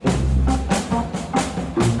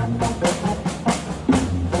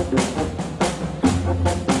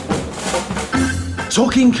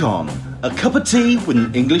Talking Con, a cup of tea with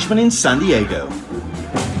an Englishman in San Diego.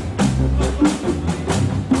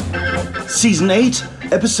 Season 8,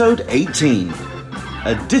 Episode 18,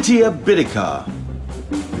 Aditya Bidikar.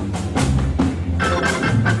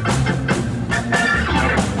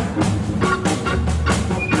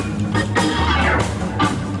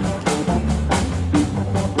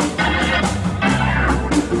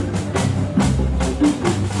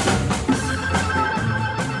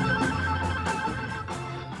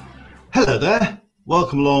 Hello there,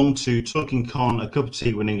 welcome along to Talking Con, a cup of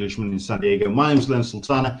tea with an Englishman in San Diego. My name's Len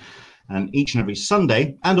Sultana, and each and every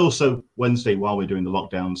Sunday, and also Wednesday while we're doing the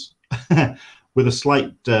lockdowns, with a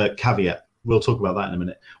slight caveat, we'll talk about that in a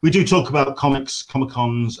minute. We do talk about comics,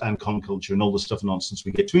 Comic-Cons, and con culture, and all the stuff and nonsense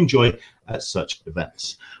we get to enjoy at such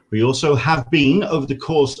events. We also have been, over the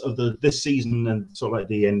course of this season, and sort of like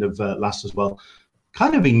the end of last as well,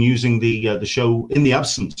 kind of been using the show in the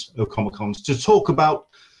absence of Comic-Cons to talk about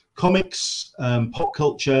comics, pop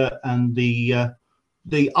culture, and the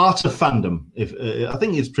art of fandom. I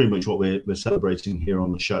think it's pretty much what we're celebrating here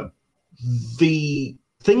on the show. The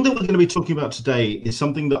thing that we're going to be talking about today is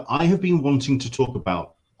something that I have been wanting to talk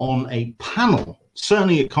about on a panel,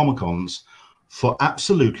 certainly at Comic-Cons, for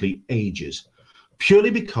absolutely ages, purely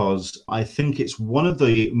because I think it's one of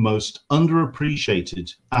the most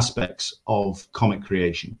underappreciated aspects of comic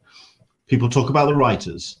creation. People talk about the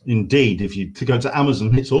writers. Indeed, if you go to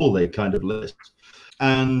Amazon, it's all they kind of list.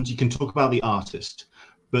 And you can talk about the artist.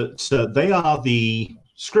 But they are the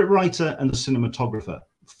scriptwriter and the cinematographer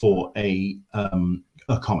for a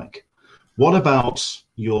comic. What about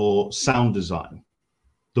your sound design?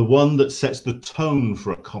 The one that sets the tone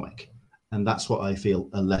for a comic. And that's what I feel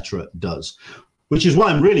a letterer does. Which is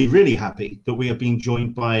why I'm really, really happy that we are being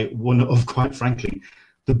joined by one of, quite frankly,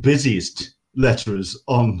 the busiest letterers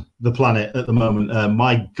on the planet at the moment.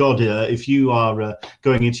 My God, if you are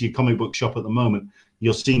going into your comic book shop at the moment,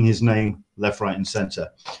 you're seeing his name left, right, and center.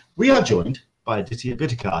 We are joined by Aditya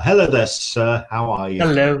Bidikar. Hello there, sir. How are you?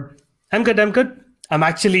 Hello. I'm good. I'm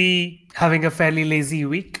actually having a fairly lazy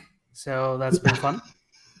week, so that's been fun.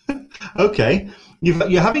 Okay.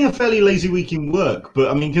 You're having a fairly lazy week in work,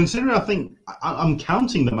 but I mean, considering I'm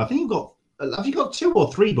counting them, I think have you got 2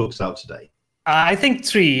 or 3 books out today? I think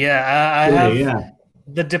 3, yeah. I have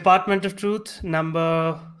The Department of Truth,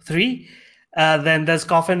 number 3. Then there's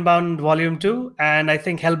Coffin Bound, volume 2. And I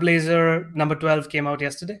think Hellblazer, number 12, came out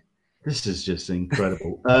yesterday. This is just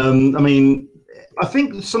incredible. I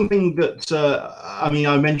think something that,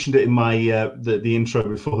 I mentioned it in my the intro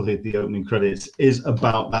before the opening credits, is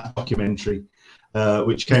about that documentary,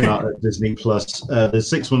 which came out at Disney+, the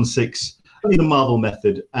 616, the Marvel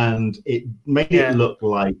Method, and it made it look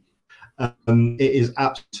like it is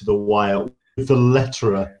apt to the wire, with the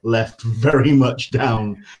letterer left very much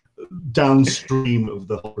downstream of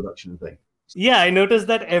the whole production thing. Yeah, I noticed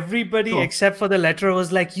that everybody except for the letterer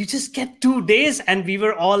was like, you just get 2 days. And we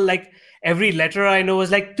were all like, every letterer I know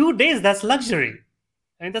was like, 2 days, that's luxury.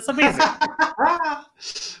 I mean, that's amazing.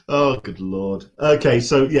 Oh, good Lord. Okay,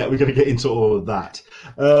 so yeah, we're going to get into all of that.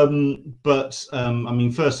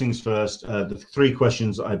 First things first, the 3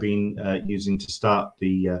 questions that I've been using to start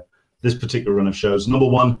this particular run of shows. Number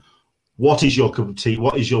 1, what is your cup of tea?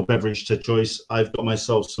 What is your beverage to choice? I've got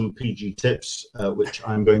myself some PG tips, which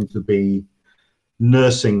I'm going to be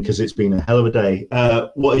nursing because it's been a hell of a day.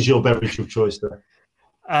 What is your beverage of choice there?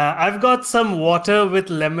 I've got some water with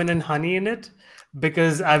lemon and honey in it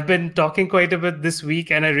because I've been talking quite a bit this week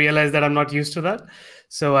and I realized that I'm not used to that.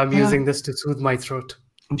 So I'm using this to soothe my throat.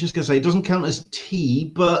 I'm just going to say it doesn't count as tea,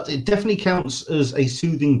 but it definitely counts as a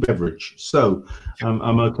soothing beverage. So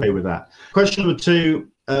I'm okay with that. Question number 2,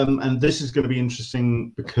 and this is going to be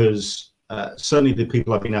interesting because certainly the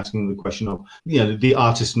people I've been asking the question of, the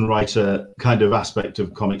artist and writer kind of aspect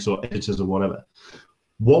of comics or editors or whatever.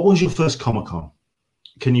 What was your first Comic-Con?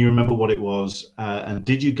 Can you remember what it was? And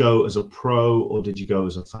did you go as a pro or did you go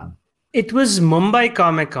as a fan? It was Mumbai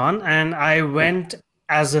Comic-Con and I went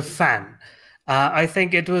as a fan. I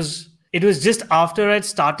think it was just after I'd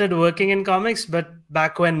started working in comics, but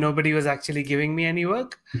back when nobody was actually giving me any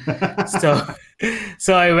work. So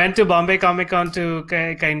I went to Bombay Comic-Con to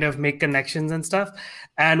kind of make connections and stuff.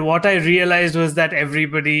 And what I realized was that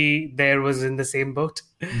everybody there was in the same boat.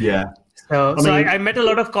 Yeah. So I met a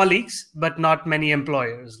lot of colleagues, but not many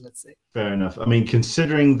employers, let's say. Fair enough. I mean,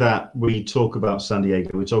 considering that we talk about San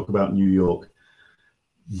Diego, we talk about New York,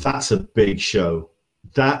 that's a big show.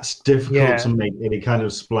 That's difficult to make any kind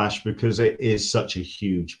of splash because it is such a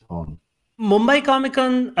huge pond. Mumbai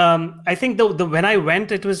Comic-Con, I think the when I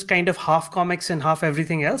went, it was kind of half comics and half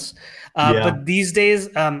everything else. But these days,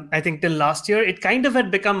 I think till last year, it kind of had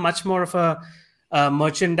become much more of a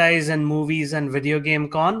merchandise and movies and video game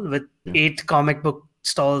con with 8 comic book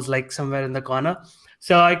stalls like somewhere in the corner.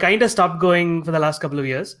 So I kind of stopped going for the last couple of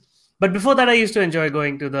years. But before that, I used to enjoy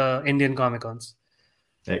going to the Indian Comic Cons.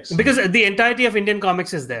 Excellent. Because the entirety of Indian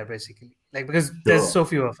comics is there, basically. Like, because there's so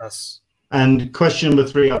few of us. And question number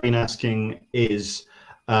 3 I've been asking is,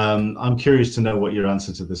 I'm curious to know what your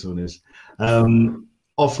answer to this one is.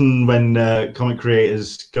 Often when comic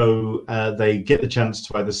creators go, they get the chance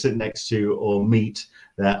to either sit next to or meet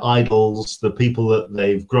their idols, the people that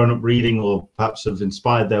they've grown up reading or perhaps have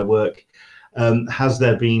inspired their work. Has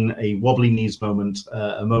there been a wobbly knees moment,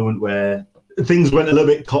 a moment where things went a little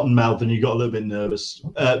bit cotton-mouthed and you got a little bit nervous?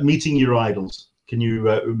 Meeting your idols, can you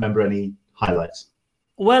remember any highlights?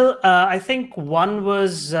 Well, I think one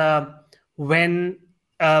was when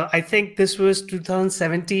I think this was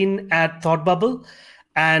 2017 at Thought Bubble,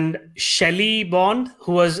 and Shelley Bond,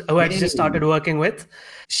 who I just started working with,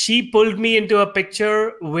 she pulled me into a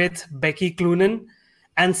picture with Becky Cloonan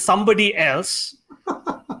and somebody else.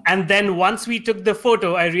 And then once we took the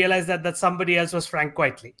photo, I realized that somebody else was Frank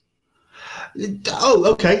Quitely. Oh,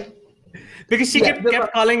 okay. Because she kept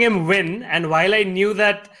calling him Win, and while I knew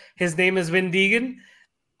that his name is Win Deegan,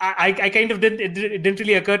 I kind of it didn't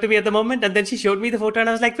really occur to me at the moment. And then she showed me the photo, and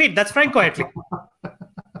I was like, "Wait, that's Frank Quitely."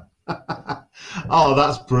 Oh,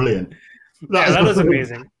 that's brilliant! That was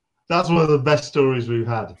amazing. That's one of the best stories we've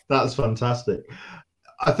had. That's fantastic.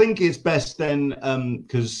 I think it's best then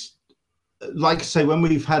because, like I say, when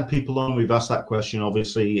we've had people on, we've asked that question.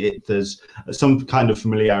 Obviously, there's some kind of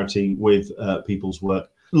familiarity with people's work.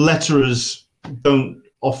 Letterers don't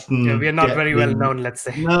often. We are not very well known, let's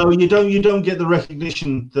say. No, you don't get the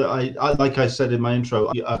recognition that I like I said in my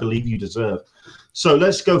intro, I believe you deserve. So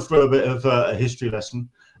let's go for a bit of a history lesson.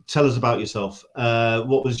 Tell us about yourself.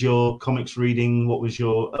 What was your comics reading? What was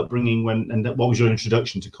your upbringing and what was your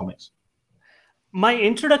introduction to comics? My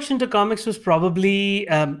introduction to comics was probably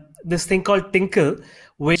this thing called Tinkle,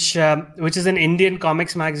 which is an Indian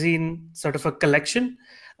comics magazine, sort of a collection,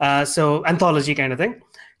 so anthology kind of thing.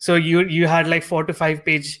 So you had like 4 to 5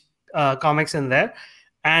 page comics in there,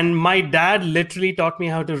 and my dad literally taught me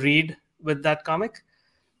how to read with that comic.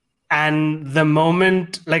 And the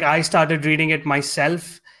moment like I started reading it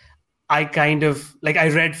myself, I kind of like I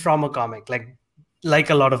read from a comic, like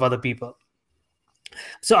a lot of other people.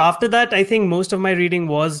 So after that, I think most of my reading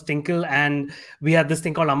was Tinkle, and we had this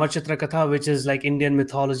thing called Amar Chitra Katha, which is like Indian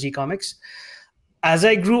mythology comics. As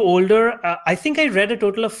I grew older, I think I read a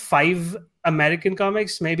total of 5 American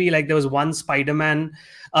comics. Maybe like there was one Spider-Man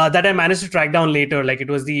that I managed to track down later. Like it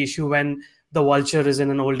was the issue when the Vulture is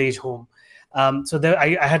in an old age home. So there,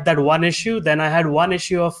 I had that one issue. Then I had one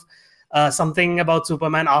issue of something about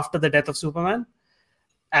Superman after the death of Superman,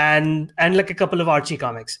 and like a couple of Archie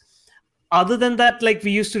comics. Other than that, like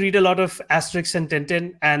we used to read a lot of Asterix and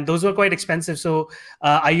Tintin, and those were quite expensive. So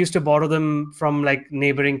I used to borrow them from like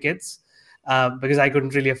neighboring kids because I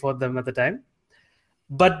couldn't really afford them at the time.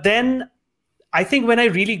 But then I think when I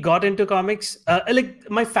really got into comics, like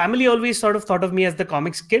my family always sort of thought of me as the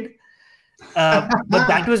comics kid. But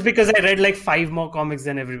that was because I read like 5 more comics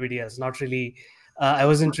than everybody else. Not really. I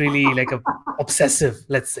wasn't really like a obsessive,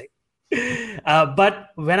 let's say.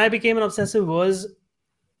 But when I became an obsessive was,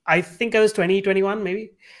 I think I was 20, 21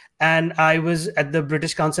 maybe. And I was at the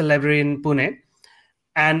British Council Library in Pune.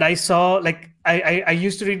 And I saw like, I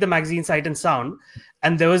used to read the magazine Sight and Sound.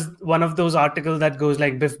 And there was one of those articles that goes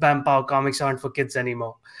like, Biff Bam Pow, comics aren't for kids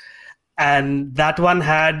anymore. And that one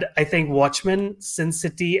had, I think, Watchmen, Sin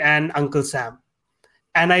City, and Uncle Sam.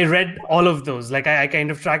 And I read all of those. Like I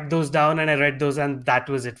kind of tracked those down and I read those, and that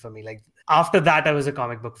was it for me. Like after that, I was a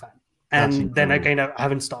comic book fan. And then I kind of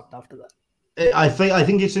haven't stopped after that. I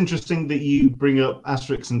think it's interesting that you bring up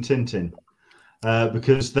Asterix and Tintin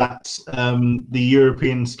because that's the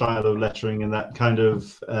European style of lettering, and that kind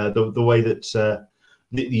of the way that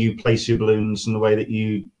you place your balloons and the way that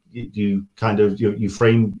you kind of you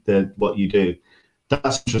frame what you do.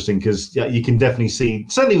 That's interesting because you can definitely see,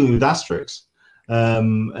 certainly with Asterix,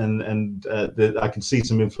 and I can see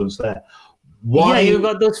some influence there. Why? Yeah, you've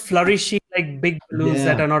got those flourishy, like big balloons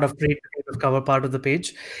that are not afraid to kind of cover part of the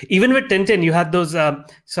page. Even with Tintin, you had those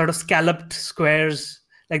sort of scalloped squares.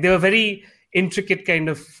 Like they were very intricate kind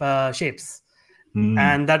of shapes.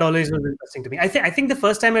 And that always was interesting to me. I think the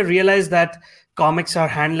first time I realized that comics are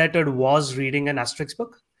hand lettered was reading an Asterix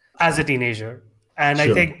book as a teenager. And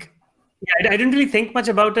I think I didn't really think much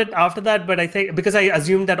about it after that, but I think because I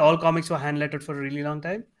assumed that all comics were hand lettered for a really long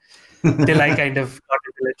time till I kind of got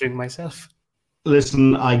into lettering myself.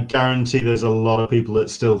 Listen, I guarantee there's a lot of people that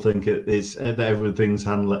still think that everything's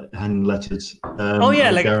hand lettered.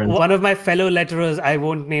 Like one of my fellow letterers, I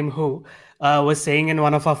won't name who, was saying in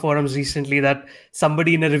one of our forums recently that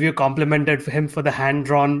somebody in a review complimented him for the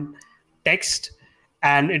hand-drawn text,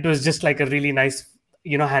 and it was just like a really nice,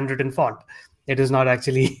 handwritten font. It was not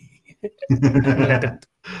actually lettered.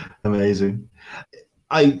 Amazing.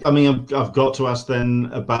 I mean, I've got to ask then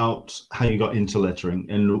about how you got into lettering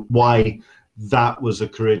and why that was a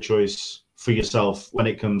career choice for yourself when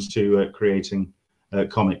it comes to creating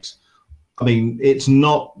comics. I mean, it's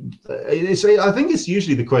not. I think it's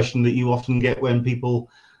usually the question that you often get when people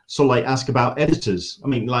sort of like ask about editors. I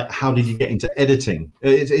mean, like, how did you get into editing?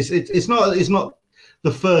 It's not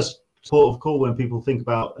the first port of call when people think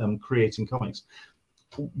about creating comics.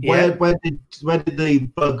 Where did the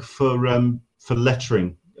bug for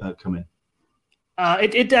lettering come in?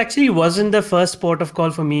 It actually wasn't the first port of call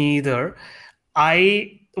for me either.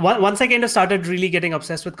 Once I kind of started really getting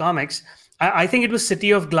obsessed with comics, I think it was City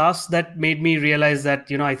of Glass that made me realize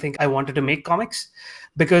that, I think I wanted to make comics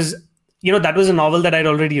because, that was a novel that I'd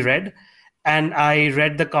already read. And I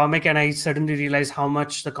read the comic and I suddenly realized how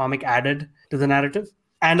much the comic added to the narrative.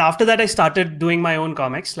 And after that, I started doing my own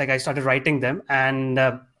comics. Like I started writing them, and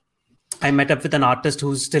I met up with an artist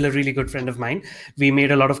who's still a really good friend of mine. We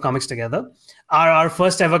made a lot of comics together. Our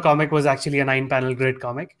first ever comic was actually a 9-panel grid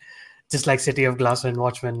comic, just like City of Glass and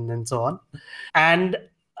Watchmen and so on. And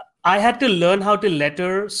I had to learn how to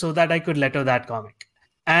letter so that I could letter that comic.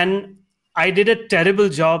 And I did a terrible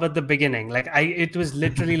job at the beginning. Like it was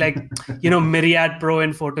literally like, Myriad Pro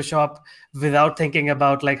in Photoshop without thinking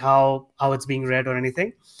about like how it's being read or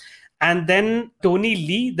anything. And then Tony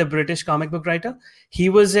Lee, the British comic book writer, he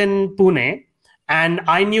was in Pune, and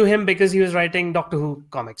I knew him because he was writing Doctor Who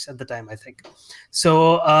comics at the time, I think.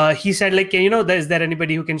 So he said like, is there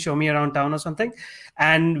anybody who can show me around town or something?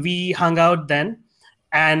 And we hung out then.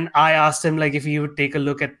 And I asked him like if he would take a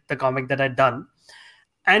look at the comic that I'd done.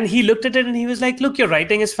 And he looked at it and he was like, look, your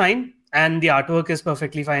writing is fine. And the artwork is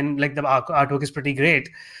perfectly fine. Like the artwork is pretty great.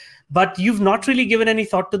 But you've not really given any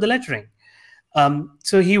thought to the lettering.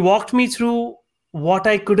 So he walked me through what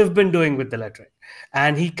I could have been doing with the lettering.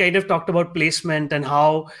 And he kind of talked about placement and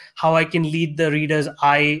how I can lead the reader's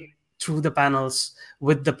eye through the panels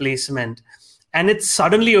with the placement. And it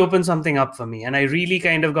suddenly opened something up for me. And I really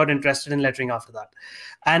kind of got interested in lettering after that.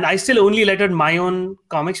 And I still only lettered my own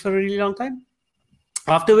comics for a really long time.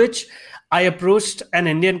 After which I approached an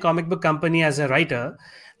Indian comic book company as a writer.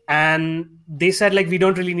 And they said, like, we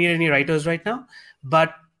don't really need any writers right now,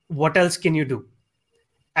 but what else can you do?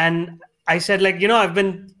 And I said, like, I've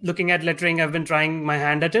been looking at lettering. I've been trying my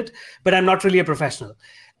hand at it, but I'm not really a professional.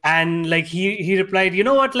 And like he replied, you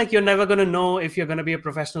know what, like you're never going to know if you're going to be a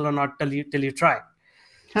professional or not till you try.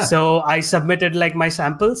 Huh. So I submitted like my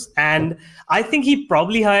samples, and I think he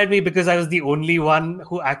probably hired me because I was the only one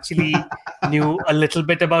who actually knew a little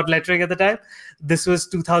bit about lettering at the time. This was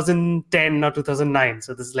 2010 or 2009.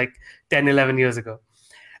 So this is like 10, 11 years ago.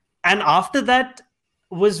 And after that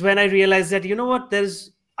was when I realized that,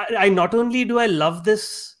 I not only do I love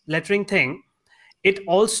this lettering thing, it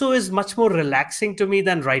also is much more relaxing to me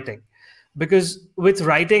than writing. Because with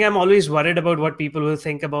writing, I'm always worried about what people will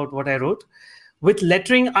think about what I wrote. With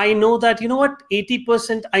lettering, I know that,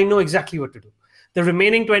 80% I know exactly what to do. The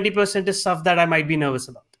remaining 20% is stuff that I might be nervous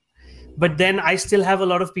about. But then I still have a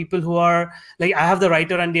lot of people who are like, I have the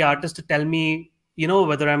writer and the artist to tell me,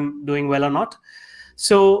 whether I'm doing well or not.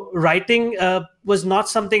 So writing was not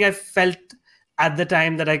something I felt at the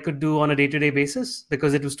time that I could do on a day-to-day basis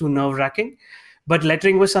because it was too nerve-wracking. But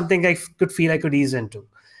lettering was something I could feel I could ease into.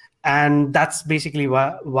 And that's basically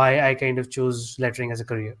why I kind of chose lettering as a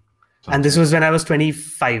career. Okay. And this was when I was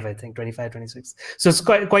 25, I think, 25, 26. So it's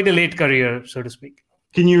quite a late career, so to speak.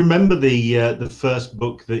 Can you remember the first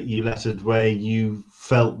book that you lettered where you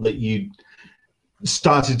felt that you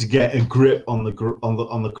started to get a grip on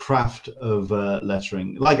the craft of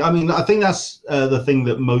lettering? Like, I mean, I think that's the thing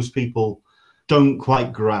that most people don't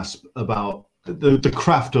quite grasp about the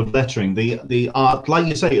craft of lettering, the art, like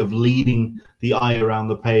you say, of leading the eye around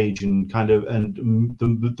the page and kind of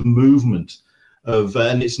the movement of,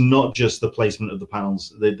 and it's not just the placement of the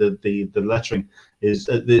panels. The lettering is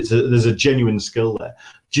there's a genuine skill there.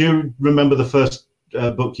 Do you remember the first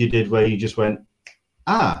book you did where you just went,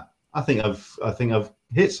 I think I've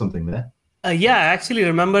hit something there? Yeah, I actually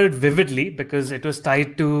remember it vividly because it was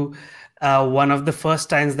tied to one of the first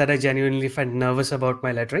times that I genuinely felt nervous about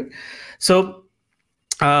my lettering. So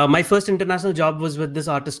my first international job was with this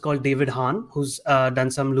artist called David Hahn, who's done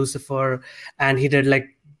some Lucifer, and he did like,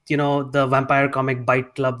 the vampire comic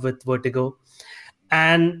Bite Club with Vertigo.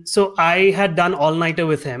 And so I had done All Nighter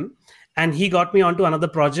with him, and he got me onto another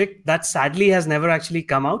project that sadly has never actually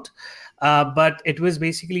come out. But it was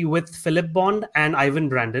basically with Philip Bond and Ivan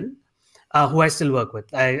Brandon. who I still work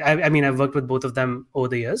with. I mean, I've worked with both of them over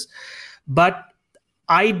the years, but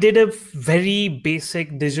I did a very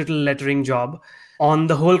basic digital lettering job on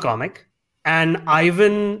the whole comic, and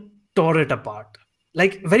Ivan tore it apart,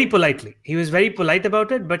 like very politely. He was very polite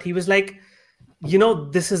about it, but he was like,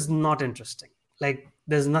 this is not interesting. Like,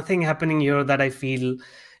 there's nothing happening here that I feel,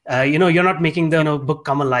 you're not making the book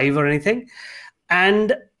come alive or anything.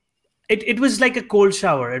 And it was like a cold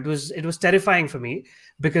shower. It was terrifying for me,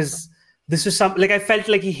 because this was I felt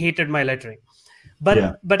like he hated my lettering.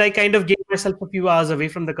 But I kind of gave myself a few hours away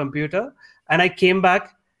from the computer, and I came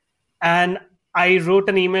back and I wrote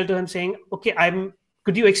an email to him saying, okay,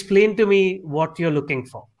 could you explain to me what you're looking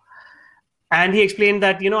for? And he explained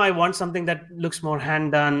that, I want something that looks more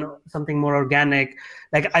hand done, something more organic.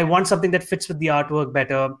 Like, I want something that fits with the artwork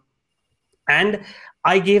better. And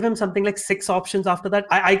I gave him something like 6 options after that.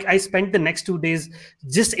 I spent the next 2 days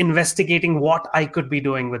just investigating what I could be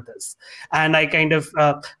doing with this. And I kind of,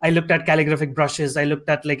 I looked at calligraphic brushes. I looked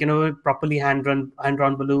at properly hand-drawn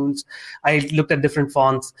balloons. I looked at different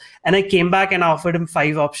fonts. And I came back and offered him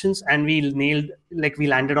 5 options, and we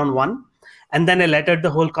landed on one. And then I lettered the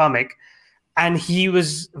whole comic, and he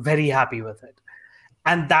was very happy with it.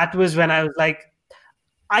 And that was when I was like,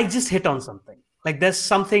 I just hit on something. Like, there's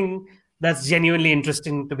something that's genuinely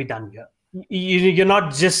interesting to be done here. You're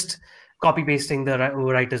not just copy pasting the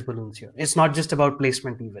writer's balloons here. It's not just about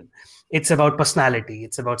placement even. It's about personality.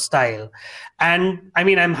 It's about style. And I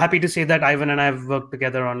mean, I'm happy to say that Ivan and I have worked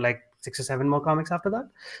together on like 6 or 7 more comics after that.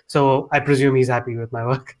 So I presume he's happy with my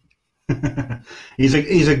work. He's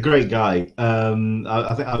a great guy.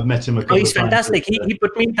 I think I've met him a couple of times. He's fantastic. He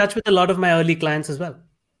put me in touch with a lot of my early clients as well.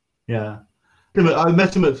 Yeah. I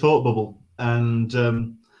met him at Thought Bubble, and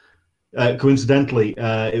coincidentally,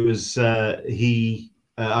 it was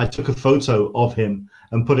I took a photo of him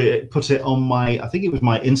and put it on I think it was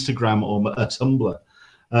my Instagram or a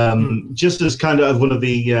Tumblr, just as kind of one of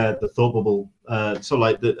the Thought Bubble, sort of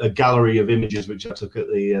like a gallery of images which I took at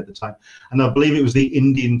the time, and I believe it was the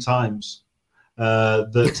Indian Times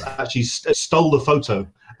that actually stole the photo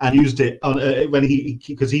and used it on when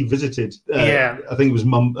because he visited. I think it was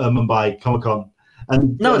Mumbai Comic Con.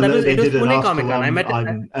 And no, that was Pune Comic Con. I met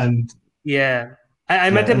him, and I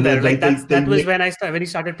met him there. Like that was when he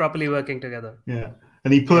started properly working together. Yeah,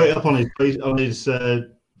 and he put it up on his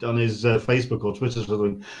Facebook or Twitter or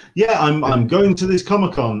something. Yeah, I'm going to this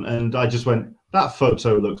Comic Con, and I just went, that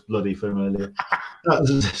photo looks bloody familiar. That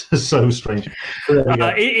was so strange.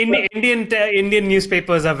 Indian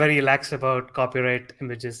newspapers are very lax about copyright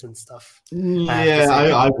images and stuff. Yeah,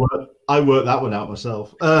 I worked that one out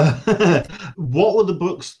myself. What were the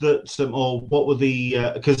books or what were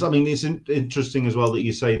the? Because I mean, it's interesting as well that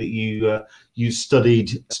you say that you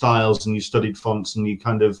studied styles and you studied fonts and you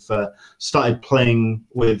kind of started playing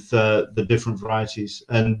with the different varieties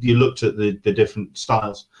and you looked at the different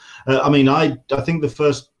styles. I mean, I think the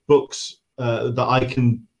first books that I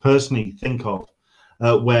can personally think of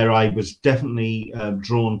where I was definitely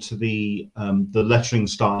drawn to the lettering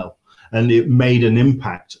style, and it made an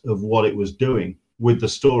impact of what it was doing with the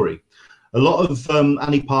story. A lot of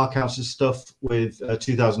Annie Parkhouse's stuff with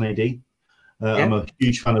 2000 AD. I'm a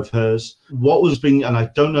huge fan of hers. What was being, and I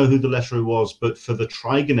don't know who the letterer was, but for the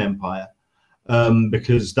Trigon Empire,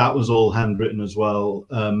 because that was all handwritten as well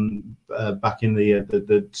back in the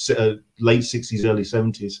late 60s, early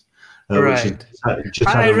 70s. Right.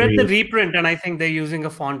 I read the reprint, and I think they're using a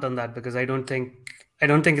font on that because I don't think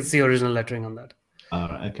it's the original lettering on that. All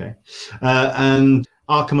right, okay. And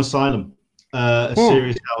Arkham Asylum, a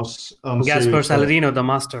series house. Gaspar Saladino, the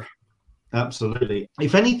master. Absolutely.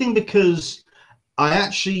 If anything, because I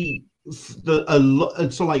actually sort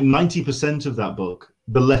of like 90% of that book,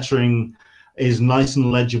 the lettering is nice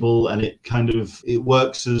and legible, and it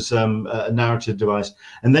works as a narrative device.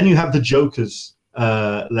 And then you have the Joker's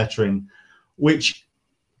lettering, which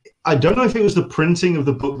I don't know if it was the printing of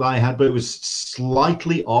the book that I had, but it was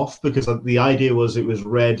slightly off because the idea was it was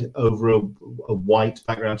red over a white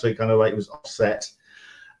background, so it kind of like it was offset,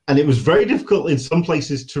 and it was very difficult in some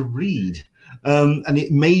places to read, and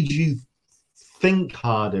it made you think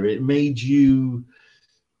harder. It made you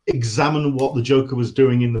examine what the Joker was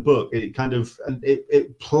doing in the book. It kind of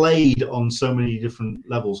it played on so many different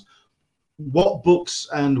levels. What books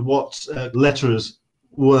and what letterers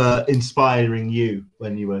were inspiring you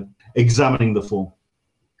when you were examining the form?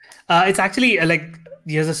 It's actually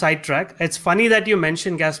here's a sidetrack. It's funny that you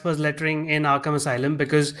mentioned Gaspar's lettering in Arkham Asylum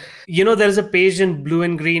because, there's a page in blue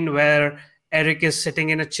and green where Eric is sitting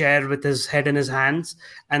in a chair with his head in his hands,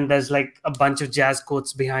 and there's like a bunch of jazz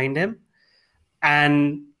quotes behind him.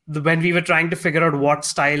 And when we were trying to figure out what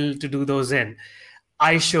style to do those in,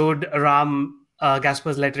 I showed Ram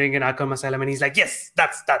Gaspar's lettering in Arkham Asylum, and he's like, "Yes,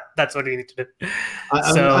 that's what we need to do."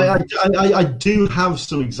 I do have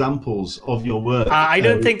some examples of your work. I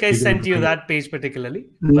don't think I sent you that page particularly.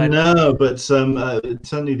 But... No, but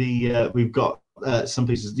certainly we've got some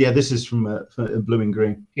pieces. Yeah, this is from Blue and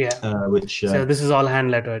Green. Yeah, which so this is all hand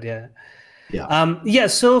lettered. Yeah. Yeah.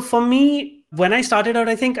 So for me, when I started out,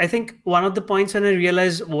 I think one of the points when I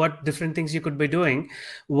realized what different things you could be doing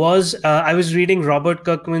was I was reading Robert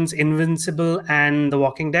Kirkman's Invincible and The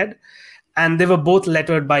Walking Dead, and they were both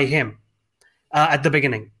lettered by him at the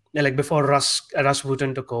beginning, like before Russ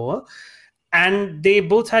Wooten took over. And they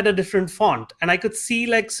both had a different font, and I could see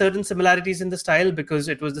like certain similarities in the style because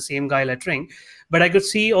it was the same guy lettering, but I could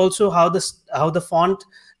see also how the font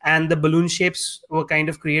and the balloon shapes were kind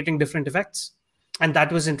of creating different effects, and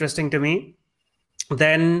that was interesting to me.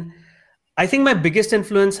 Then I think my biggest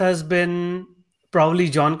influence has been probably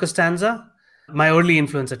John Costanza, my early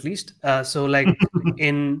influence at least. So like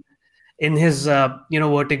in his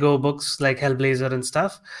Vertigo books like Hellblazer and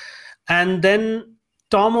stuff, and then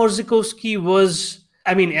Tom Orzechowski was,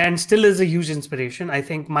 and still is a huge inspiration. I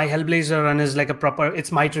think my Hellblazer run is like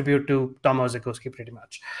it's my tribute to Tom Orzechowski pretty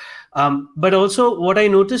much. But also what I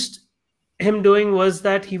noticed him doing was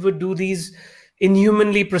that he would do these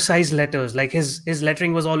inhumanly precise letters. Like his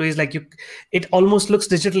lettering was always like it almost looks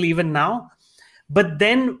digital even now. But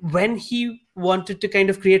then when he wanted to kind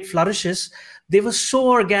of create flourishes, they were so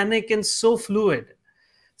organic and so fluid.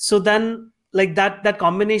 So then like that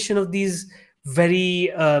combination of these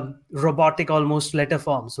very robotic almost letter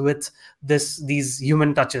forms with these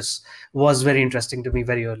human touches was very interesting to me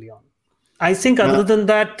very early on. I think other than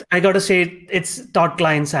that, I got to say it's Todd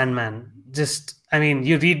Klein's Sandman.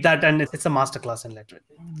 You read that and it's a masterclass in lettering.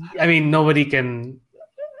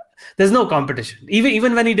 There's no competition.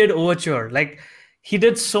 Even when he did Overture, like he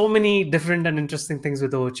did so many different and interesting things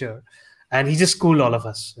with Overture, and he just schooled all of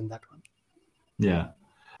us in that one. Yeah.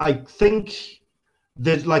 I think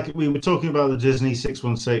that, like we were talking about the Disney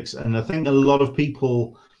 616, and I think a lot of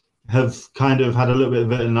people have kind of had a little bit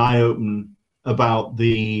of an eye open about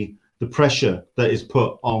the pressure that is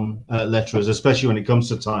put on letterers, especially when it comes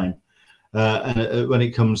to time, and when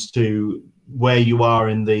it comes to where you are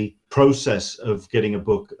in the process of getting a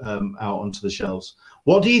book out onto the shelves.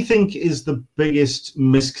 What do you think is the biggest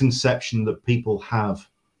misconception that people have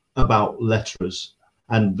about letterers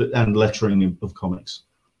and lettering of comics?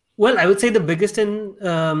 Well, I would say the biggest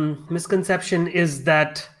misconception is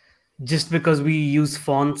that just because we use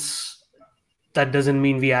fonts, that doesn't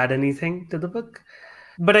mean we add anything to the book.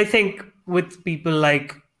 But I think with people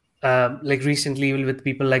like recently with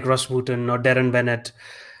people like Russ Wooten or Darren Bennett,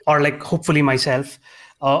 or like hopefully myself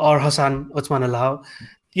or Hassan Othman Alhau,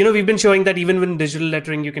 we've been showing that even with digital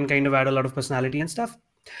lettering, you can kind of add a lot of personality and stuff.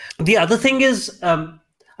 The other thing is,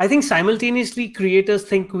 I think simultaneously creators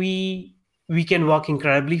think we can work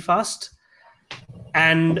incredibly fast,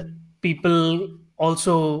 and people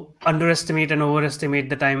also underestimate and overestimate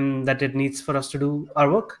the time that it needs for us to do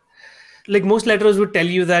our work. Like most letterers would tell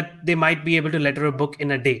you that they might be able to letter a book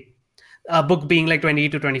in a day, a book being like 20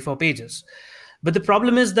 to 24 pages. But the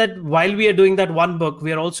problem is that while we are doing that one book,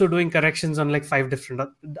 we are also doing corrections on like 5 different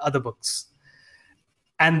other books.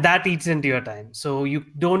 And that eats into your time. So you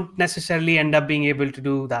don't necessarily end up being able to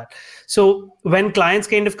do that. So when clients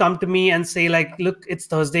kind of come to me and say like, look, it's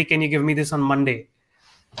Thursday, can you give me this on Monday?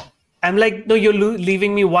 I'm like, no, you're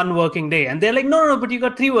leaving me one working day. And they're like, no, but you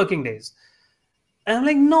got 3 working days. And I'm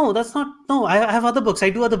like, no, I have other books. I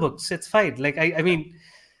do other books. It's fine. Like,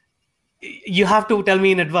 you have to tell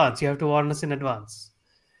me in advance. You have to warn us in advance.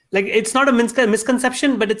 Like, it's not a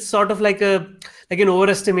misconception, but it's sort of like an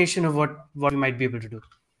overestimation of what we might be able to do.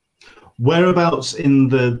 Whereabouts in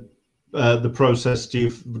the process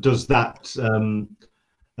does that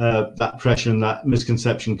pressure and that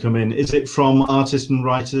misconception come in? Is it from artists and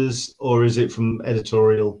writers, or is it from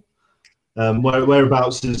editorial?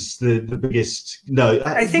 Whereabouts is the biggest? No,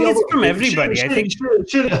 I think it's from everybody.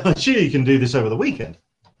 Surely you can do this over the weekend.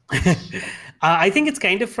 I think it's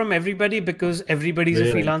kind of from everybody because everybody's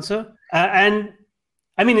a freelancer, and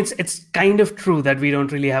I mean it's kind of true that we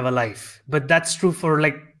don't really have a life, but that's true for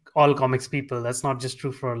like all comics people. That's not just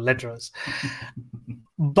true for letterers.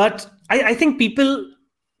 But I think people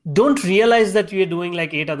don't realize that we are doing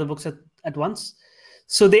like 8 other books at once,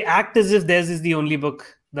 so they act as if theirs is the only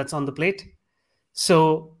book that's on the plate.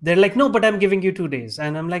 So they're like, no, but I'm giving you 2 days,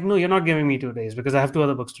 and I'm like, no, you're not giving me 2 days because I have 2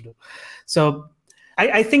 other books to do. So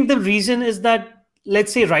I think the reason is that,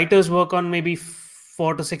 let's say writers work on maybe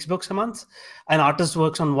 4 to 6 books a month, an artist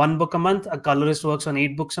works on 1 book a month, a colorist works on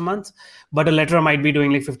 8 books a month, but a letterer might be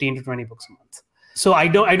doing like 15 to 20 books a month. So I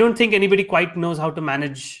don't think anybody quite knows how to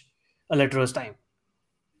manage a letterer's time.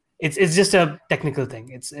 It's just a technical thing.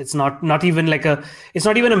 It's not even like it's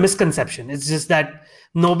not even a misconception. It's just that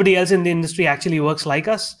nobody else in the industry actually works like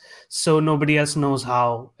us, so nobody else knows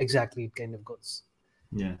how exactly it kind of goes.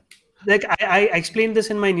 Yeah. Like I explained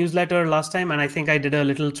this in my newsletter last time, and I think I did a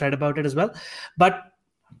little thread about it as well. But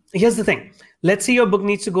here's the thing. Let's say your book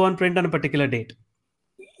needs to go on print on a particular date.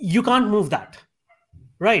 You can't move that,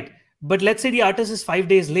 right? But let's say the artist is 5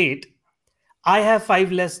 days late. I have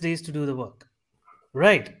 5 less days to do the work,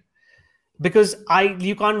 right? Because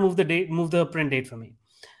you can't move the print date for me.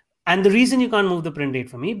 And the reason you can't move the print date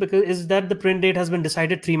for me is that the print date has been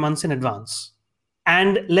decided 3 months in advance.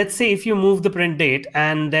 And let's say if you move the print date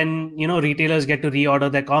and then, retailers get to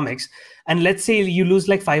reorder their comics, and let's say you lose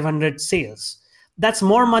like 500 sales, that's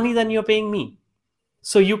more money than you're paying me.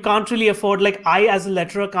 So you can't really afford, like I as a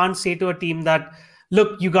letterer can't say to a team that,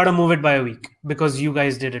 look, you got to move it by a week because you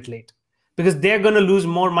guys did it late, because they're going to lose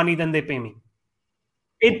more money than they pay me.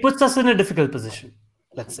 It puts us in a difficult position,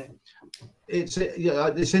 let's say. It's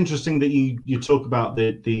interesting that you talk about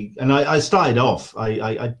the and I started off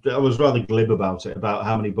I was rather glib about it, about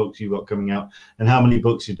how many books you've got coming out and how many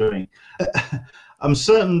books you're doing. I'm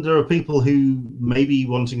certain there are people who may be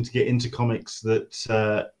wanting to get into comics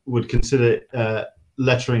that would consider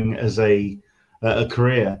lettering as a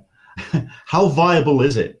career. How viable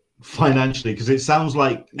is it financially? Because it sounds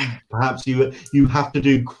like perhaps you have to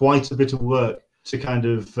do quite a bit of work to kind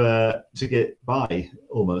of to get by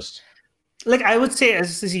almost. Like I would say,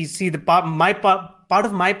 as you see, part of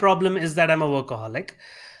my problem is that I'm a workaholic.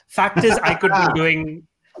 Fact is, I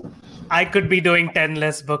could be doing 10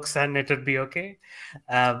 less books and it would be okay.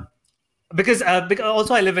 Because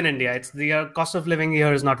also I live in India. It's the cost of living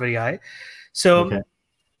here is not very high. So okay.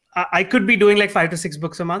 I could be doing like 5 to 6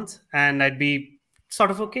 books a month and I'd be sort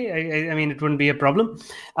of okay. I mean, it wouldn't be a problem.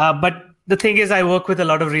 But the thing is, I work with a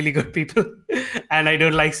lot of really good people and I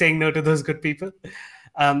don't like saying no to those good people.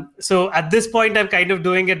 So at this point, I'm kind of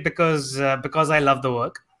doing it because I love the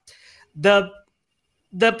work. The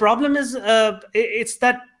problem is it's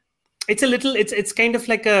kind of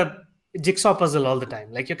like a jigsaw puzzle all the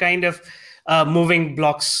time. Like you're kind of moving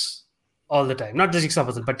blocks all the time. Not the jigsaw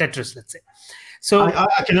puzzle, but Tetris, let's say. So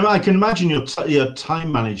I can imagine your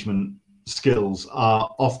time management skills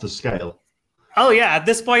are off the scale. Oh yeah, at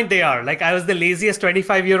this point they are. Like I was the laziest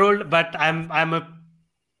 25-year-old, but I'm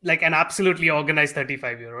like an absolutely organized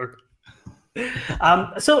 35-year-old.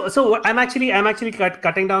 So I'm actually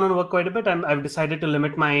cutting down on work quite a bit. I've decided to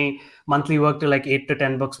limit my monthly work to like 8 to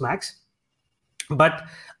 10 books max. But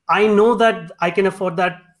I know that I can afford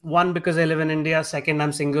that. One, because I live in India. Second,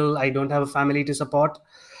 I'm single. I don't have a family to support.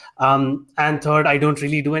 And third, I don't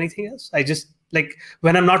really do anything else. I just like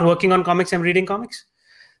when I'm not working on comics, I'm reading comics.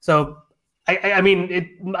 So I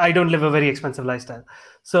mean, I don't live a very expensive lifestyle.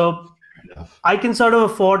 So I can sort of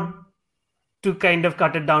afford to kind of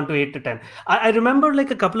cut it down to 8 to 10. I remember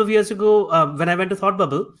like a couple of years ago when I went to Thought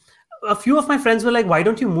Bubble, a few of my friends were like, why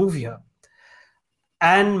don't you move here?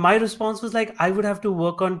 And my response was like, I would have to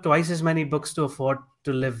work on twice as many books to afford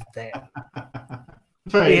to live there.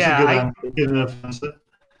 Good enough answer.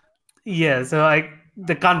 Yeah, so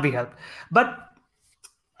that can't be helped. But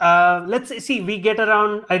let's see, we get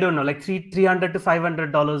around, I don't know, like $300 to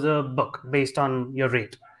 $500 a book based on your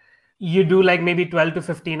rate. You do like maybe 12 to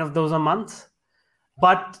 15 of those a month,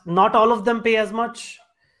 but not all of them pay as much.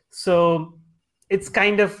 So it's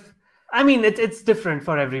kind of, I mean, it's different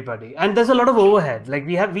for everybody. And there's a lot of overhead. Like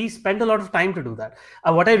we spend a lot of time to do that.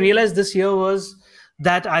 What I realized this year was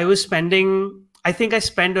that I think I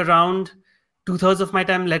spend around 2/3 of my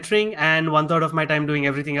time lettering and 1/3 of my time doing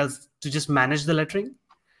everything else to just manage the lettering.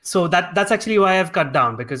 So that's actually why I've cut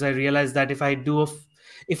down, because I realized that if I do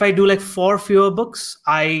like 4 fewer books,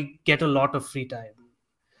 I get a lot of free time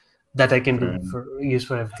that I can use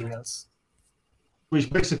for everything else. Which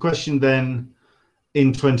begs the question then,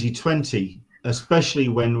 in 2020, especially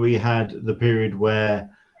when we had the period where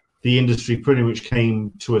the industry pretty much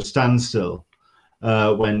came to a standstill,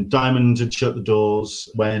 when Diamond had shut the doors,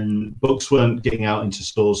 when books weren't getting out into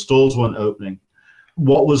stores weren't opening.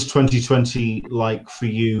 What was 2020 like for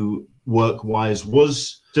you work-wise? Were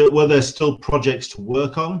there still projects to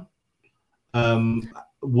work on?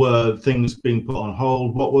 Were things being put on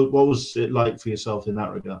hold? What was it like for yourself in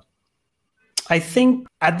that regard? I think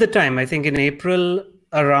at the time, in April,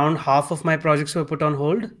 around half of my projects were put on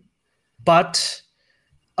hold, but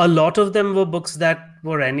a lot of them were books that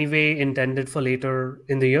were anyway intended for later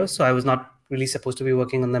in the year. So I was not really supposed to be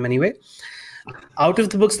working on them anyway. Out of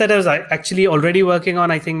the books that I was actually already working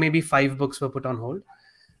on, I think maybe 5 books were put on hold.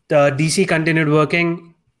 The DC continued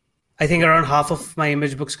working, I think around half of my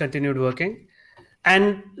image books continued working.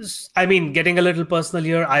 And I mean, getting a little personal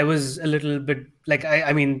here, I was a little bit like,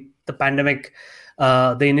 I mean, the pandemic,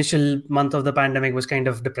 the initial month of the pandemic was kind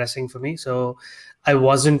of depressing for me. So I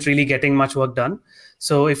wasn't really getting much work done.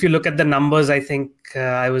 So if you look at the numbers, I think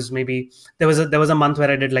I was maybe, there was a month where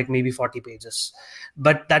I did like maybe 40 pages.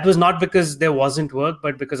 But that was not because there wasn't work,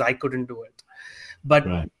 but because I couldn't do it. But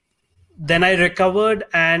then I recovered,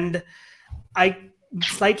 and I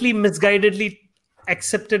slightly misguidedly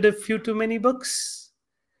accepted a few too many books,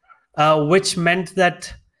 which meant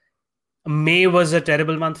that May was a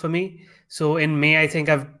terrible month for me. So in May, I think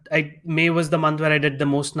May was the month where I did the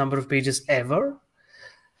most number of pages ever.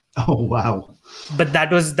 Oh, wow. But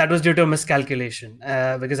that was due to a miscalculation,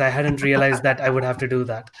 because I hadn't realized that I would have to do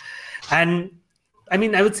that. And I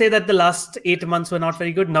mean, I would say that the last 8 months were not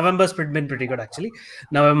very good. November's been pretty good, actually.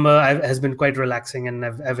 November has been quite relaxing, and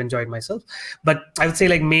I've enjoyed myself. But I would say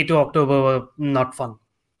like May to October were not fun.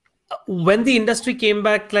 When the industry came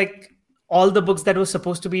back, like all the books that were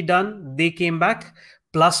supposed to be done, they came back.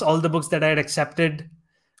 Plus all the books that I had accepted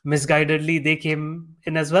misguidedly, they came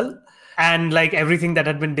in as well. And like everything that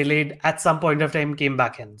had been delayed at some point of time came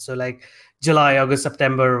back in. So like July, August,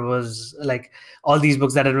 September was like all these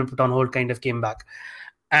books that had been put on hold kind of came back.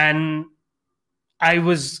 And I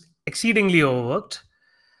was exceedingly overworked.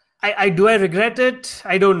 I regret it?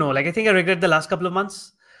 I don't know. Like, I think I regret the last couple of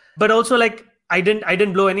months, but also like I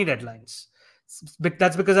didn't blow any deadlines.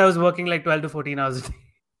 That's because I was working like 12 to 14 hours a day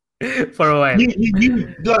for a while.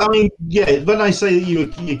 I mean, yeah, when I say you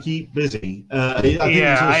keep busy, I think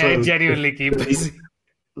I genuinely keep busy.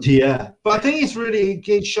 Yeah, but I think it's really,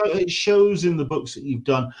 it shows in the books that you've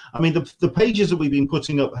done. I mean, the pages that we've been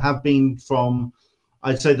putting up have been from,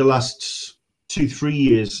 I'd say, the last 2-3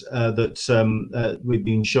 years that we've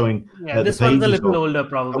been showing. Yeah, this one's a little older,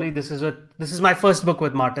 probably. This is my first book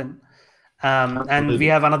with Martin, and we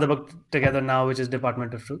have another book together now, which is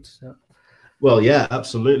Department of Truth. So. Well, yeah,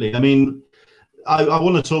 absolutely. I mean, I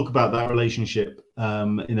want to talk about that relationship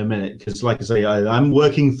in a minute, because, like I say, I'm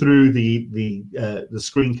working through the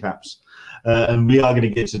screen caps, and we are going to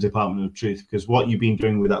get to Department of Truth, because what you've been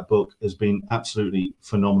doing with that book has been absolutely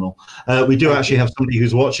phenomenal. We do actually have somebody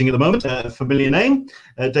who's watching at the moment, a familiar name,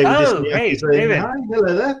 David. Oh, hey, David. Hi,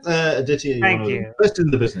 hello there. Aditya, thank you. Best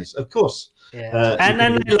in the business, of course. Yeah, and I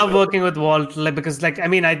love working with Walt, because, like, I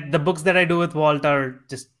mean, the books that I do with Walt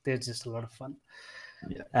they're just a lot of fun.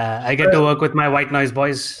 Yeah. I get to work with my White Noise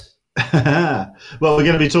boys. Well, we're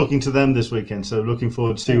going to be talking to them this weekend, so looking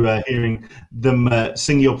forward to hearing them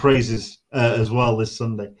sing your praises as well this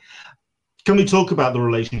Sunday. Can we talk about the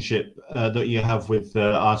relationship that you have with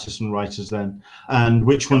artists and writers then, and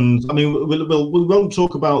which ones? I mean, we won't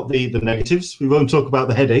talk about the negatives, we won't talk about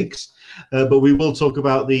the headaches, but we will talk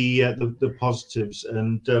about the positives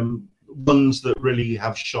and ones that really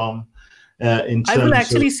have shone. I will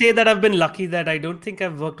actually say that I've been lucky that I don't think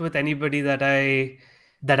I've worked with anybody that I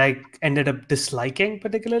ended up disliking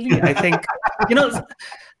particularly. I think,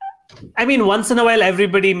 I mean, once in a while,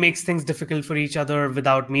 everybody makes things difficult for each other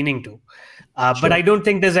without meaning to. Sure. But I don't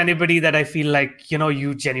think there's anybody that I feel like,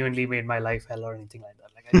 you genuinely made my life hell or anything like that.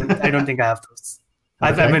 Like, I don't think I have those.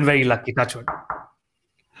 Okay. I've been very lucky, touch wood.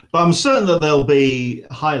 But I'm certain that there'll be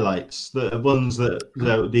highlights, the ones that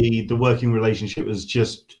the working relationship has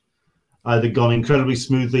just either gone incredibly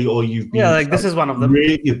smoothly, or you've been like this is one of them.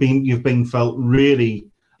 Really, you've been felt really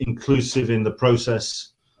inclusive in the process.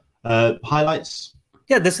 Highlights.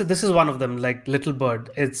 Yeah, this is one of them. Like Little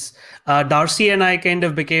Bird. It's Darcy and I kind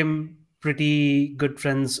of became pretty good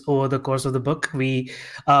friends over the course of the book. We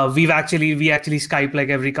actually Skype like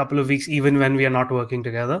every couple of weeks, even when we are not working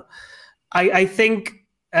together. I think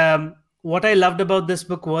what I loved about this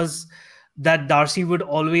book was that Darcy would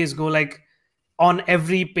always go like, on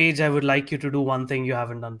every page, I would like you to do one thing you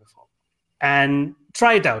haven't done before and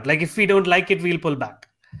try it out. Like, if we don't like it, we'll pull back.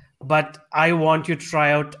 But I want you to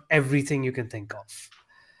try out everything you can think of.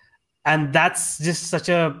 And that's just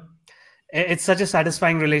it's such a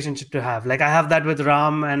satisfying relationship to have. Like, I have that with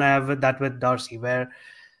Ram, and I have that with Darcy, where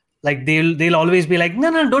like they'll always be like,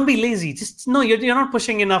 no, don't be lazy. Just no, you're not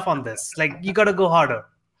pushing enough on this. Like, you got to go harder.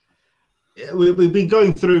 We've been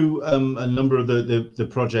going through a number of the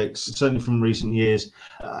projects, certainly from recent years,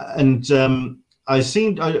 and there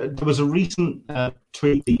was a recent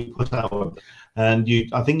tweet that you put out, and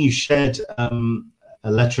I think you shared a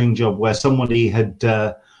lettering job where somebody had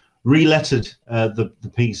re-lettered the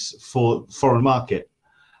piece for foreign market.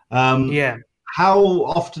 Yeah. How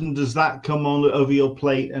often does that come on over your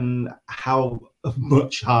plate, and how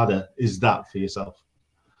much harder is that for yourself?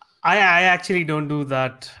 I actually don't do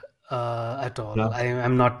that at all. No.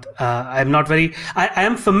 I'm not. I'm not very. I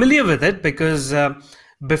am familiar with it because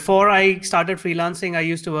before I started freelancing, I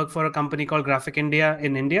used to work for a company called Graphic India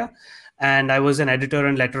in India, and I was an editor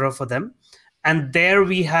and letterer for them. And there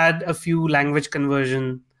we had a few language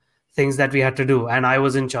conversion things that we had to do, and I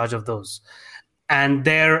was in charge of those. And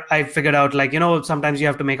there I figured out, like, sometimes you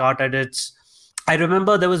have to make art edits. I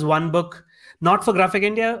remember there was one book, not for Graphic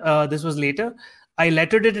India. This was later. I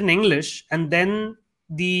lettered it in English, and then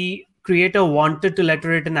the creator wanted to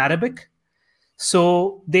letter it in Arabic.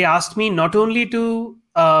 So they asked me not only to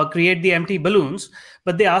create the empty balloons,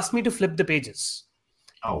 but they asked me to flip the pages.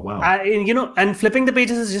 Oh wow! And flipping the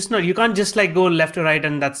pages is just not. You can't just like go left to right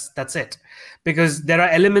and that's it, because there are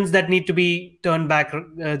elements that need to be turned back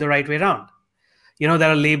the right way around.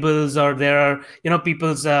 There are labels, or there are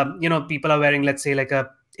people's people are wearing, let's say, like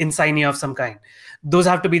a insignia of some kind. Those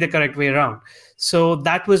have to be the correct way around. So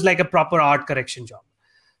that was like a proper art correction job.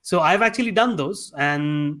 So I've actually done those,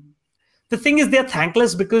 and the thing is, they're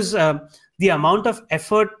thankless because the amount of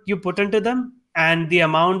effort you put into them and the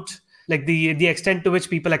amount, like the extent to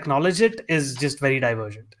which people acknowledge it, is just very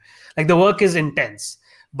divergent. Like the work is intense,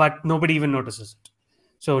 but nobody even notices it.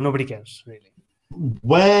 So nobody cares, really.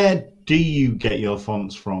 Where do you get your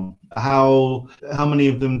fonts from? How many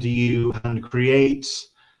of them do you hand create?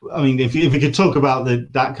 I mean, if we could talk about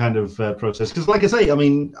that kind of process, because like I say, I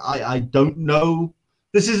mean, I don't know.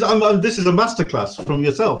 This is a masterclass from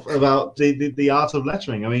yourself about the art of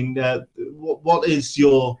lettering. I mean, what is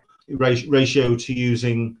your ratio to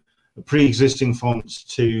using pre-existing fonts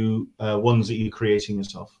to ones that you're creating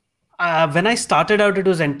yourself? When I started out, it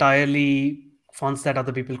was entirely fonts that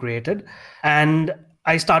other people created, and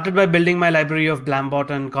I started by building my library of Blambot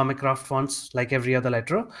and Comic Craft fonts, like every other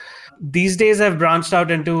letterer. These days, I've branched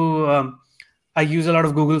out into. I use a lot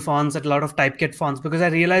of Google fonts and a lot of Typekit fonts, because I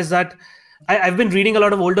realized that I've been reading a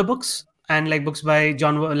lot of older books, and like books by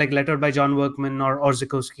lettered by John Workman or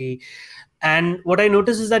Zukowski. And what I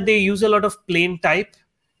notice is that they use a lot of plain type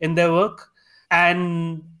in their work,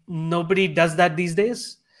 and nobody does that these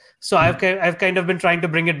days. So I've kind of been trying to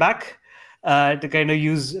bring it back to kind of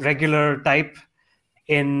use regular type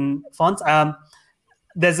in fonts.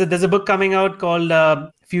 There's a book coming out called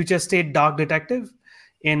Future State Dark Detective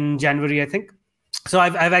in January, I think. So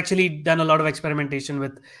I've actually done a lot of experimentation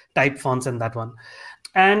with type fonts in that one.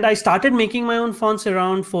 And I started making my own fonts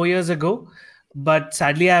around 4 years ago, but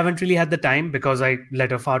sadly I haven't really had the time, because I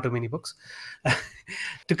letter far too many books,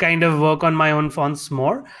 to kind of work on my own fonts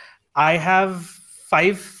more. I have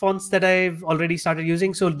 5 fonts that I've already started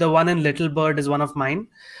using. So the one in Little Bird is one of mine.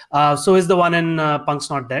 So is the one in Punk's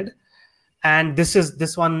Not Dead. And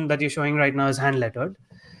this one that you're showing right now is hand lettered,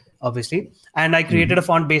 obviously. And I created a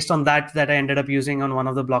font based on that I ended up using on one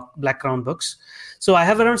of the Black Crown books. So I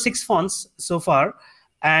have around 6 fonts so far,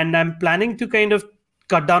 and I'm planning to kind of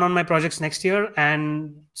cut down on my projects next year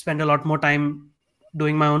and spend a lot more time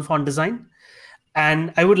doing my own font design.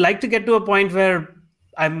 And I would like to get to a point where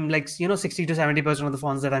I'm like, 60 to 70% of the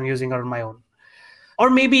fonts that I'm using are my own. Or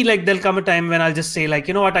maybe like there'll come a time when I'll just say, like,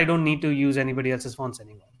 you know what, I don't need to use anybody else's fonts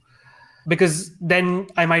anymore. Because then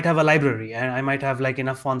I might have a library, and I might have like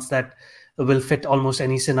enough fonts that will fit almost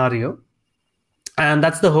any scenario. And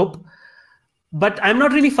that's the hope. But I'm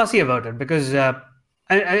not really fussy about it, because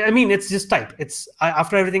I mean, it's just type. It's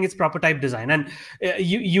after everything, it's proper type design. And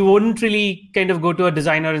you wouldn't really kind of go to a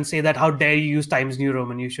designer and say that, how dare you use Times New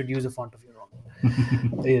Roman, you should use a font of your own.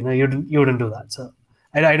 You wouldn't do that. So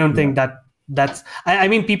I don't think that's I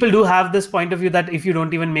mean, people do have this point of view that if you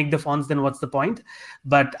don't even make the fonts, then what's the point?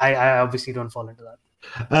 But I obviously don't fall into that.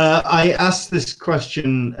 I asked this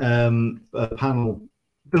question panel.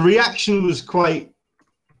 The reaction was quite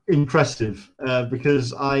impressive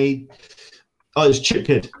because it was Chip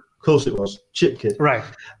Kid. Of course it was Chip Kid. Right.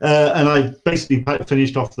 And I basically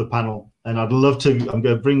finished off the panel, and I'd love to. I'm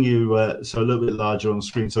going to bring you so a little bit larger on the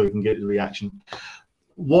screen so we can get the reaction.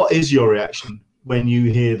 What is your reaction when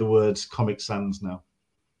you hear the words Comic Sans now?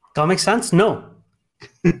 Comic Sans? No.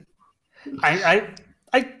 I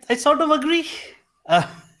sort of agree.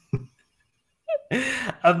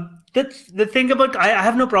 The thing about I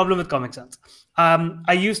have no problem with Comic Sans.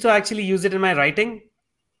 I used to actually use it in my writing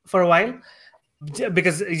for a while,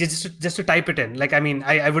 because just to type it in. Like, I mean,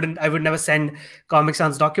 I would never send Comic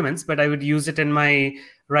Sans documents, but I would use it in my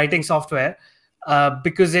writing software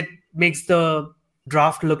because it makes the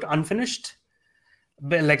draft look unfinished,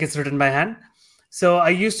 like it's written by hand. So I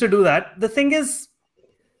used to do that. The thing is,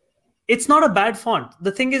 it's not a bad font.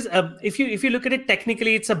 The thing is, if you look at it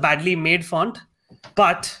technically, it's a badly made font.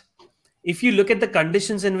 But if you look at the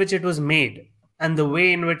conditions in which it was made and the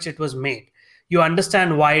way in which it was made, you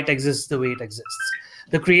understand why it exists the way it exists.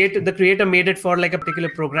 The creator made it for like a particular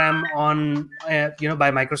program on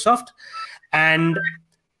by Microsoft, and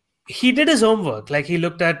he did his homework. Like he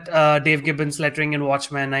looked at Dave Gibbons' lettering in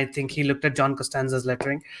Watchmen. I think he looked at John Costanza's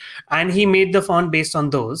lettering, and he made the font based on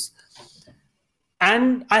those.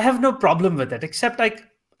 And I have no problem with it, except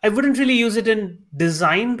I wouldn't really use it in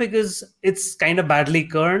design because it's kind of badly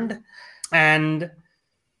kerned, and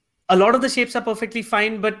a lot of the shapes are perfectly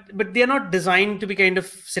fine, but they're not designed to be kind of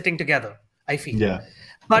sitting together, I feel. Yeah.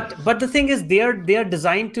 But the thing is, they are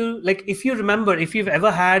designed to, like, if you remember, if you've ever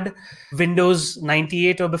had Windows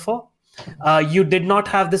 98 or before, you did not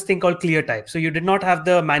have this thing called ClearType. So you did not have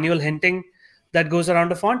the manual hinting that goes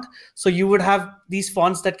around a font. So you would have these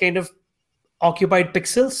fonts that kind of occupied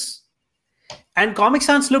pixels. And Comic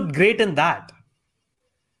Sans looked great in that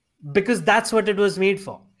because that's what it was made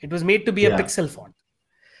for. It was made to be a pixel font.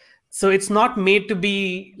 So it's not made to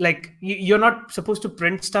be like, you're not supposed to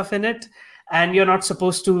print stuff in it, and you're not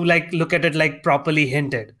supposed to like look at it like properly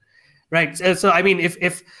hinted, right? So I mean,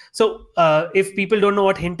 if people don't know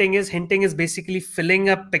what hinting is basically filling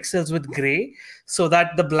up pixels with gray so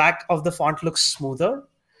that the black of the font looks smoother.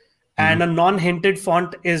 And a non-hinted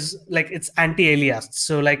font is like, it's anti-aliased.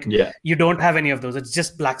 So like you don't have any of those. It's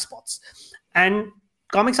just black spots. And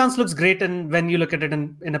Comic Sans looks great when you look at it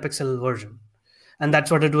in a pixel version. And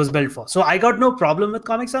that's what it was built for. So I got no problem with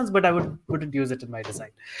Comic Sans, but I wouldn't use it in my design.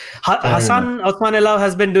 Hassan Othmanillah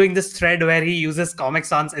has been doing this thread where he uses Comic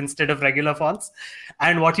Sans instead of regular fonts.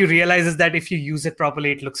 And what you realize is that if you use it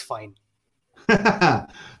properly, it looks fine.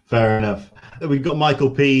 Fair enough. We've got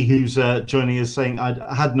Michael P, who's joining us, saying,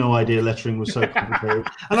 "I had no idea lettering was so complicated."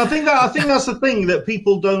 And I think that's the thing, that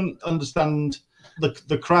people don't understand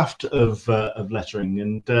the craft of lettering,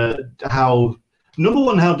 and how, number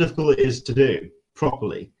one, how difficult it is to do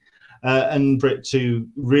properly, and for it to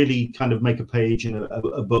really kind of make a page in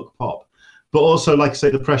a book pop. But also, like I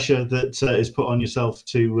say, the pressure that is put on yourself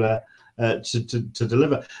to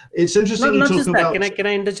deliver. It's interesting. Not just that. Can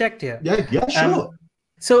I interject here? Yeah, sure.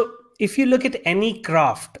 So if you look at any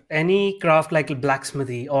craft like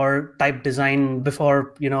blacksmithy or type design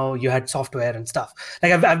before, you had software and stuff.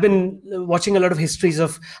 Like I've been watching a lot of histories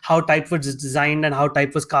of how type was designed and how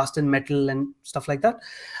type was cast in metal and stuff like that.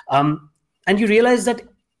 And you realize that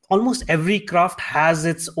almost every craft has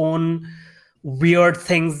its own weird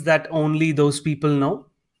things that only those people know.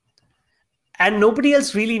 And nobody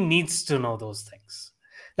else really needs to know those things.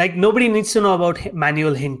 Like nobody needs to know about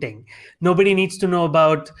manual hinting. Nobody needs to know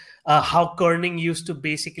about how kerning used to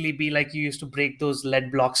basically be like, you used to break those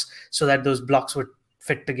lead blocks so that those blocks would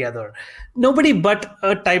fit together. Nobody but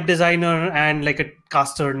a type designer and like a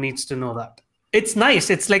caster needs to know that. It's nice.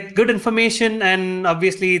 It's like good information. And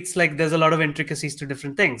obviously it's like, there's a lot of intricacies to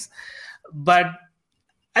different things. But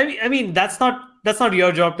I mean, that's not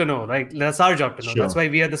your job to know, right? That's our job to know. Sure. That's why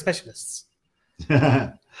we are the specialists.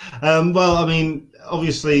 Well, I mean,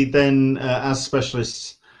 obviously, then as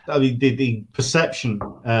specialists, I mean, the perception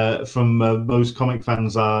from most comic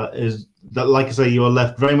fans is that, like I say, you are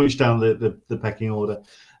left very much down the pecking order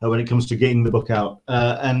when it comes to getting the book out,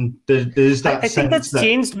 and there's that. I think that's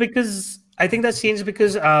changed because I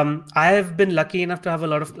have been lucky enough to have a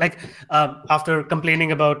lot of after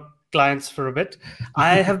complaining about clients for a bit,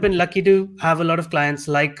 I have been lucky to have a lot of clients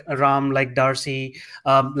like Ram, like Darcy,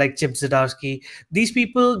 like Chip Zdarsky. These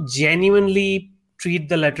people genuinely treat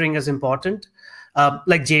the lettering as important,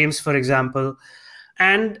 like James, for example.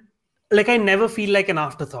 And like, I never feel like an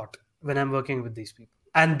afterthought when I'm working with these people.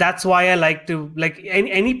 And that's why I like to, like,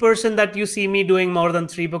 any person that you see me doing more than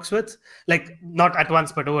 3 books with, like not at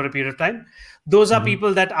once, but over a period of time, those are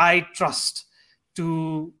people that I trust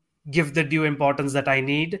to give the due importance that I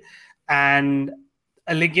need. And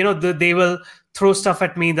like, they will throw stuff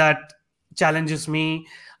at me that challenges me,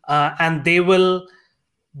 and they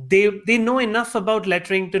know enough about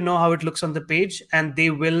lettering to know how it looks on the page, and they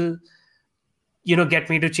will get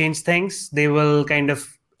me to change things. They will kind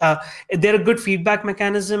of they're a good feedback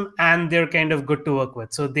mechanism, and they're kind of good to work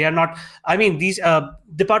with. So they are not, I mean, these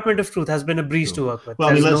Department of Truth has been a breeze to work with. Well,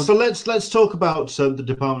 I mean, let's talk about the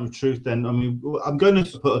Department of Truth then. I mean, I'm going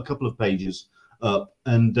to put a couple of pages up,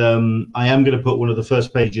 and I am going to put one of the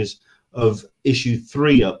first pages of issue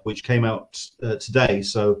 3 up, which came out today.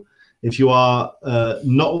 So if you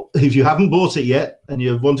haven't bought it yet and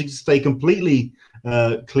you're wanting to stay completely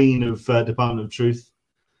clean of Department of Truth,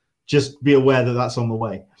 just be aware that that's on the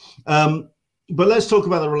way. But let's talk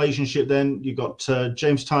about the relationship then. You've got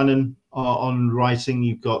James Tynan on writing.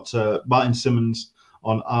 You've got Martin Simmons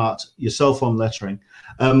on art, yourself on lettering.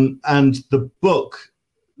 And the book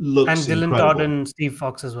looks and Dylan incredible. Todd and Steve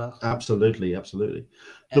Fox as well. Absolutely.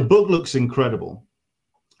 The book looks incredible.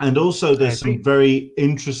 And also there's some very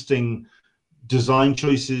interesting design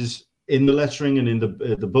choices in the lettering and in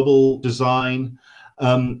the bubble design.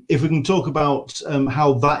 If we can talk about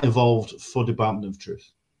how that evolved for Department of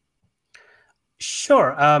Truth.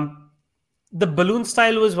 Sure. The balloon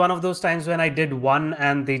style was one of those times when I did one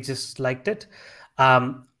and they just liked it.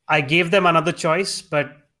 I gave them another choice,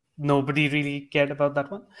 but nobody really cared about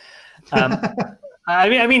that one.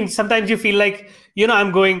 I mean, sometimes you feel like,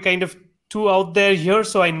 I'm going kind of too out there here,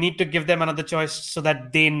 so I need to give them another choice so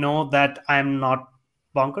that they know that I'm not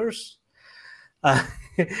bonkers.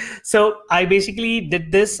 So I basically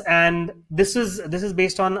did this, and this is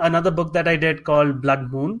based on another book that I did called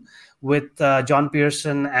Blood Moon with John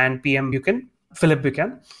Pearson and Philip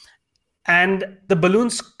Buchan. And the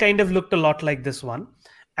balloons kind of looked a lot like this one.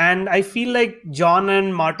 And I feel like John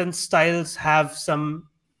and Martin's styles have some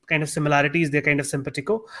kind of similarities. They're kind of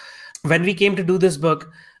simpatico. When we came to do this book,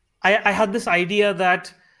 I had this idea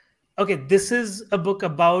that, okay, this is a book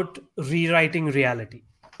about rewriting reality.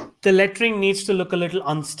 The lettering needs to look a little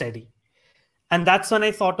unsteady. And that's when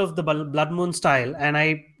I thought of the Blood Moon style. And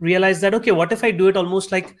I realized that, okay, what if I do it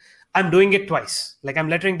almost like I'm doing it twice? Like I'm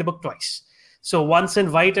lettering the book twice. So once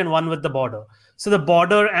in white and one with the border. So the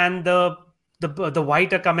border and the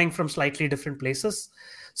white are coming from slightly different places.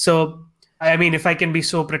 So, I mean, if I can be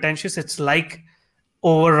so pretentious, it's like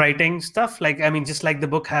overwriting stuff. Like, I mean, just like the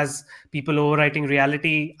book has people overwriting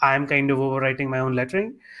reality, I'm kind of overwriting my own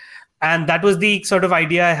lettering. And that was the sort of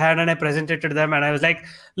idea I had, and I presented to them. And I was like,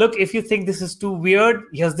 look, if you think this is too weird,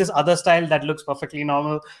 here's this other style that looks perfectly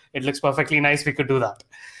normal. It looks perfectly nice. We could do that.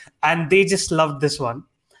 And they just loved this one.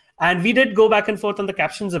 And we did go back and forth on the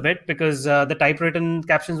captions a bit because the typewritten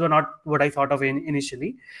captions were not what I thought of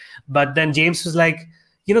initially. But then James was like,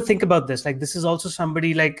 think about this. Like, this is also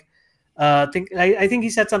somebody like, I think he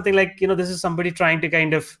said something like, this is somebody trying to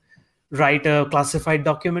kind of write a classified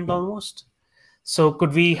document almost. So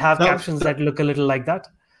could we have captions that look a little like that?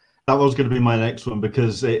 That was going to be my next one,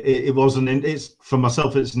 because it wasn't. It's for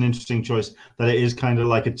myself. It's an interesting choice that it is kind of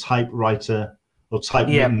like a typewriter or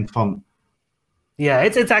typewritten font. Yeah,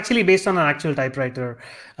 it's actually based on an actual typewriter.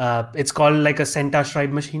 It's called like a Centa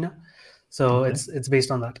Schreibmaschine. So it's based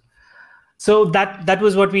on that. So that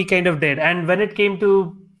was what we kind of did. And when it came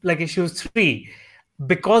to like issue 3,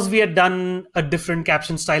 because we had done a different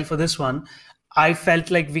caption style for this one, I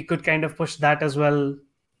felt like we could kind of push that as well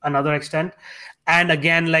another extent. And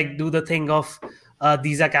again, like do the thing of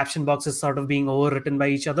these are caption boxes sort of being overwritten by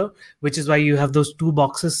each other, which is why you have those 2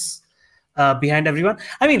 boxes behind everyone.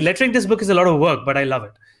 I mean, lettering this book is a lot of work, but I love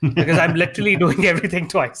it because I'm literally doing everything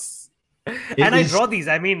twice. I draw these.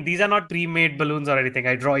 I mean, these are not pre-made balloons or anything.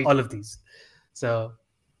 I draw all of these. So,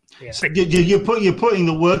 yeah. So you're putting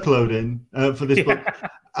the workload in for this book.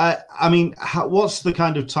 I mean, what's the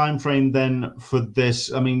kind of time frame then for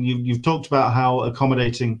this? I mean, you've talked about how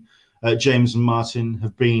accommodating James and Martin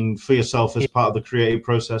have been for yourself as part of the creative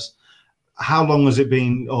process. How long has it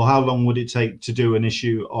been, or how long would it take to do an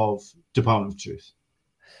issue of Department of Truth?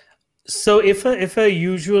 So if a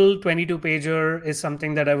usual 22-pager is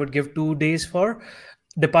something that I would give 2 days for,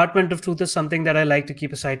 Department of Truth is something that I like to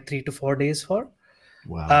keep aside 3 to 4 days for.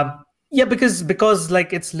 Wow. Yeah, because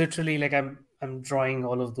like it's literally like I'm drawing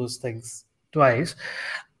all of those things twice.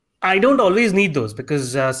 I don't always need those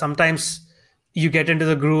because sometimes you get into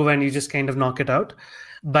the groove and you just kind of knock it out.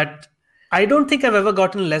 But I don't think I've ever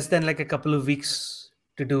gotten less than like a couple of weeks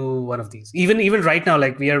to do one of these. Even right now,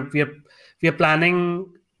 like we are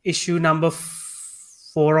planning issue number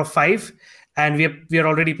 4 or 5, and we are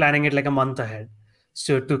already planning it like a month ahead.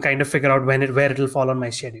 So to kind of figure out where it'll fall on my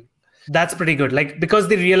schedule. That's pretty good. Like, because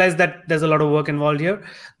they realize that there's a lot of work involved here,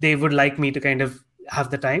 they would like me to kind of have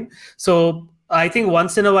the time. So I think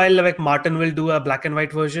once in a while, like Martin will do a black and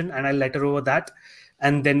white version and I'll letter over that.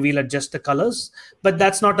 And then we'll adjust the colors. But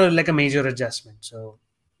that's not like a major adjustment. So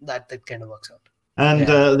that kind of works out. And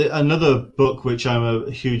another book which I'm a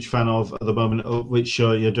huge fan of at the moment, which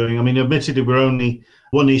you're doing. I mean, admittedly, we're only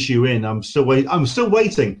 1 issue in. I'm still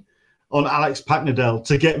waiting on Alex Packnadell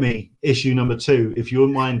to get me issue number 2. If you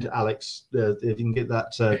wouldn't mind, Alex, if you can get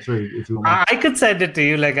that through. If you want, I could send it to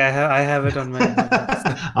you. Like I have it on my.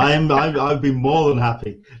 I'd be more than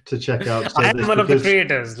happy to check out. I'm one of the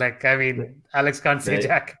creators. Like, I mean, Alex can't say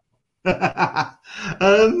Jack. Thanks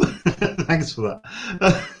for that.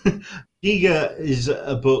 Giga is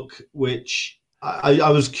a book which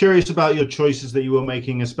I was curious about your choices that you were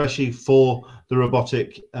making, especially for the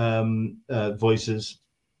robotic voices.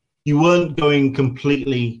 You weren't going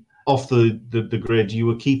completely off the grid. You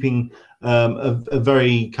were keeping a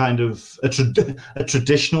very kind of a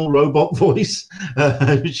traditional robot voice,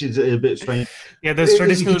 which is a bit strange. Yeah, those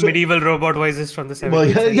traditional medieval robot voices from the 70s.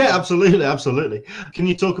 Well, yeah, absolutely. Can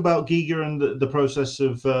you talk about Giga and the process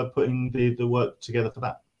of putting the work together for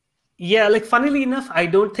that? Yeah, like funnily enough, I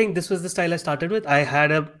don't think this was the style I started with. I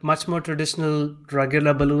had a much more traditional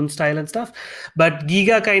regular balloon style and stuff, but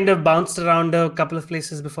Giga kind of bounced around a couple of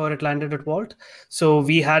places before it landed at Walt. So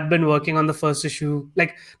we had been working on the first issue,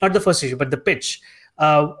 like not the first issue, but the pitch.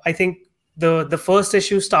 I think the first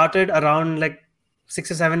issue started around like 6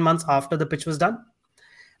 or 7 months after the pitch was done.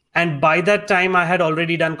 And by that time, I had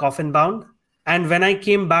already done Coffin Bound. And when I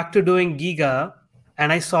came back to doing Giga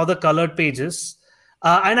and I saw the colored pages,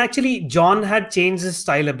 and actually, John had changed his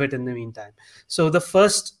style a bit in the meantime. So the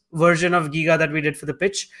first version of Giga that we did for the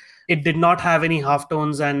pitch, it did not have any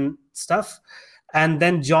halftones and stuff. And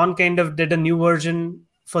then John kind of did a new version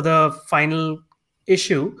for the final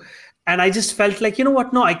issue. And I just felt like, you know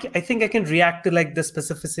what? No, I think I can react to like the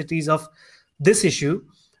specificities of this issue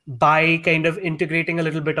by kind of integrating a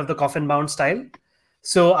little bit of the Coffin Bound style.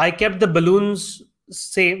 So I kept the balloons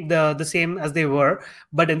the same as they were,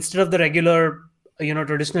 but instead of the regular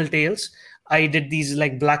traditional tails, I did these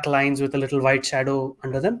like black lines with a little white shadow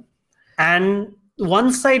under them. And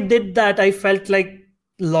once I did that, I felt like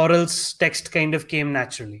Laurel's text kind of came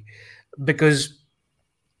naturally because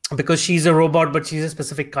she's a robot, but she's a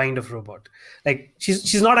specific kind of robot. Like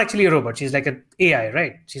she's not actually a robot. She's like an AI,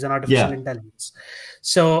 right? She's an artificial intelligence.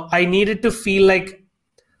 So I needed to feel like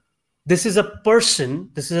this is a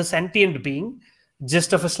person, this is a sentient being,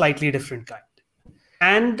 just of a slightly different kind.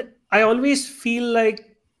 And I always feel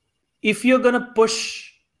like if you're going to push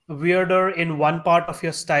weirder in one part of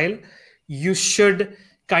your style, you should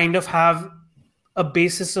kind of have a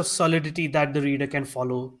basis of solidity that the reader can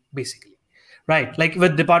follow, basically. Right? Like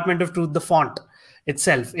with Department of Truth, the font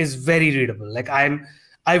itself is very readable. Like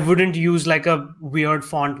I wouldn't use like a weird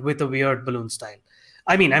font with a weird balloon style.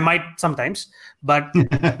 I mean, I might sometimes, but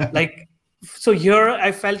like, so here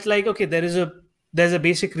I felt like, okay, there's a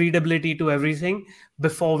basic readability to everything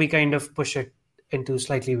before we kind of push it into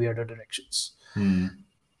slightly weirder directions.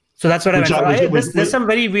 So that's what I went. There's some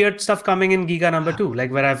very weird stuff coming in Giga number 2,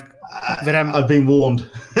 like where I've been warned.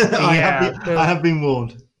 I have been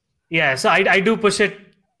warned. Yeah, so I do push it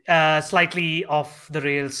slightly off the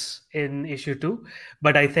rails in issue 2,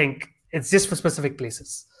 but I think it's just for specific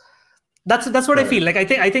places. That's what I feel like.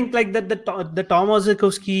 I think like the Tom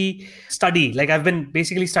Orzechowski study, like I've been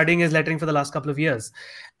basically studying his lettering for the last couple of years,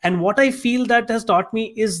 and what I feel that has taught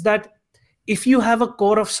me is that if you have a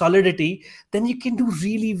core of solidity, then you can do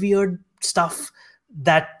really weird stuff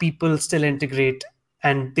that people still integrate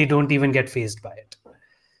and they don't even get fazed by it.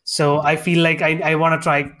 So I feel like I want to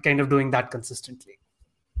try kind of doing that consistently.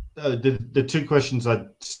 The two questions I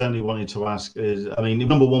certainly wanted to ask is, I mean,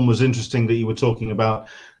 number one was interesting that you were talking about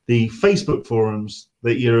the Facebook forums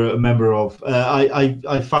that you're a member of.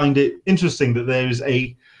 I find it interesting that there is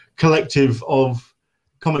a collective of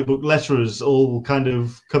comic book letterers all kind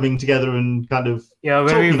of coming together and kind of where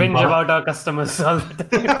we whinge about our customers all the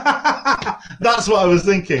time. That's what I was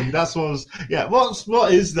thinking.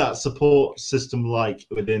 What is that support system like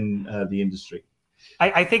within the industry?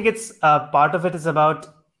 I think it's part of it is about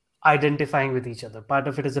identifying with each other. Part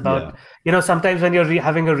of it is about, sometimes when you're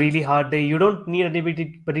having a really hard day, you don't need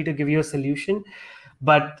anybody to give you a solution,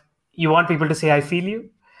 but you want people to say, I feel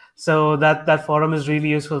you. So that forum is really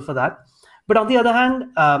useful for that. But on the other hand,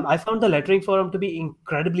 I found the lettering forum to be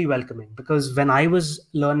incredibly welcoming, because when I was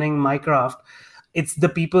learning my craft, it's the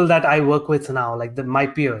people that I work with now, like my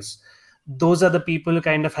peers. Those are the people who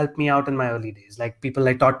kind of helped me out in my early days, like people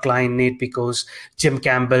like Todd Klein, Nate Picos, Jim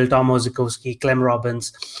Campbell, Tom Orzechowski, Clem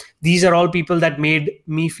Robbins. These are all people that made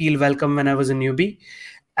me feel welcome when I was a newbie.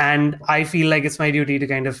 And I feel like it's my duty to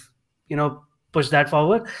kind of, push that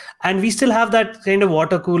forward. And we still have that kind of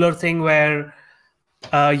water cooler thing where,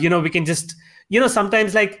 we can just,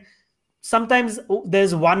 sometimes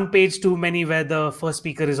there's one page too many where the first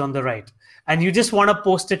speaker is on the right, and you just want to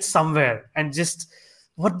post it somewhere and just,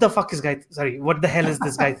 what the hell is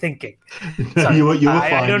this guy thinking? You were fine.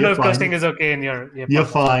 I don't know if cursing is okay in your You're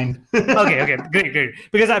fine. Okay, great.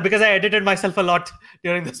 Because I edited myself a lot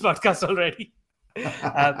during this podcast already.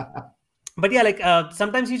 But yeah,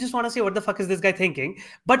 sometimes you just want to say, what the fuck is this guy thinking?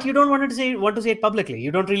 But you don't want to say it publicly.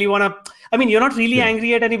 You don't really want to. I mean, you're not really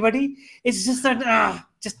angry at anybody. It's just that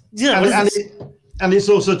and it's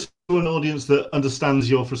also to an audience that understands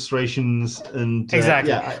your frustrations and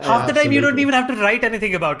exactly. Half the time you don't even have to write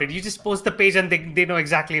anything about it. You just post the page and they know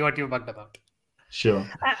exactly what you're bugged about. Sure.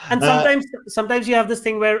 And sometimes you have this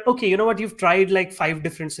thing where, okay, you know what, you've tried like 5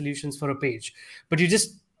 different solutions for a page, but you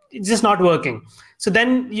just it's just not working. So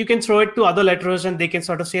then you can throw it to other letterers and they can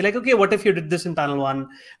sort of say like, okay, what if you did this in tunnel 1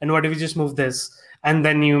 and what if you just move this, and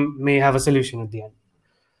then you may have a solution at the end.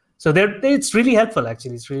 So it's really helpful,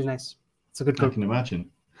 actually. It's really nice. It's a good I can imagine.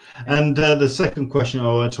 And the second question I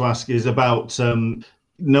want to ask is about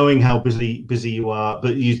knowing how busy you are,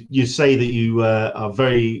 but you say that you are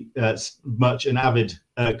very much an avid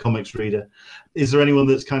comics reader. Is there anyone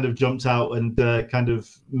that's kind of jumped out and kind of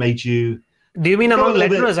made you? Do you mean among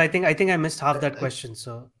letterers? I think I missed half that question.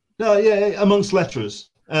 So no, yeah, amongst letterers,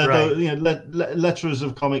 right. Letterers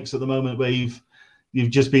of comics at the moment, where you've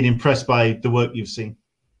just been impressed by the work you've seen.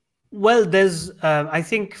 Well, there's I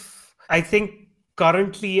think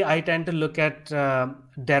currently I tend to look at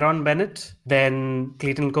Deron Bennett, then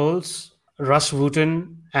Clayton Coles, Russ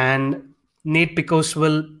Wooten, and Nate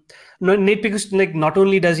Pickoswell. No, Nate Pickoswell, like, not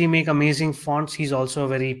only does he make amazing fonts, he's also a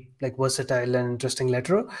very like versatile and interesting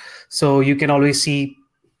letterer. So you can always see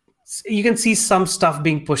some stuff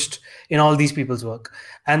being pushed in all these people's work.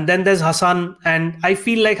 And then there's Hassan, and I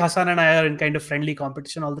feel like Hassan and I are in kind of friendly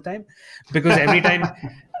competition all the time, because every time,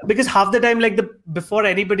 because half the time, like before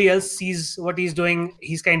anybody else sees what he's doing,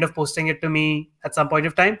 he's kind of posting it to me at some point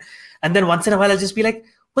of time. And then once in a while, I'll just be like,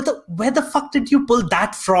 where the fuck did you pull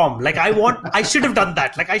that from? Like, I should have done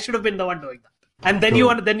that. Like, I should have been the one doing that. And then Cool.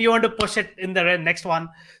 you want to push it in the next one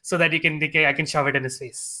so that I can shove it in his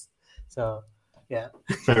face. So yeah.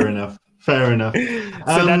 Fair enough. So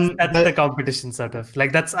that's the competition, sort of.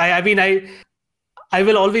 Like, that's I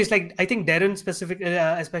will always, like, I think Darren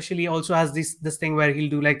especially also has this thing where he'll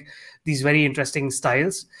do like these very interesting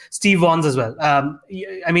styles. Steve Wands as well.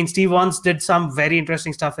 I mean, Steve Wands did some very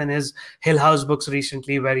interesting stuff in his Hill House books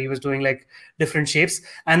recently, where he was doing like different shapes.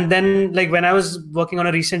 And then, like, when I was working on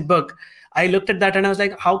a recent book, I looked at that and I was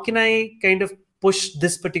like, how can I kind of push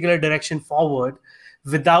this particular direction forward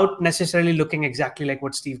without necessarily looking exactly like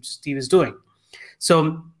what Steve is doing?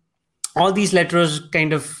 So all these letterers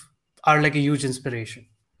kind of are like a huge inspiration.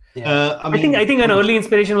 Yeah. I think an early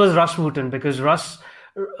inspiration was Russ Wooten, because Russ,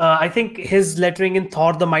 I think his lettering in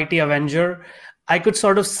Thor the Mighty Avenger, I could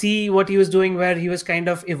sort of see what he was doing, where he was kind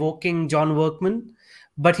of evoking John Workman,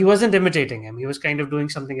 but he wasn't imitating him. He was kind of doing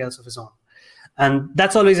something else of his own. And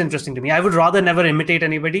that's always interesting to me. I would rather never imitate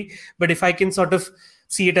anybody, but if I can sort of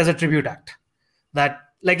see it as a tribute act, that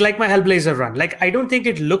like my Hellblazer run, like, I don't think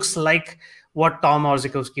it looks like what Tom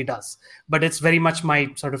Orzechowski does, but it's very much my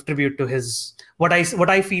sort of tribute to his, what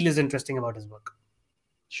I feel is interesting about his work.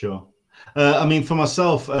 Sure. I mean, for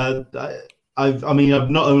myself, I'm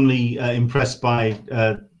not only impressed by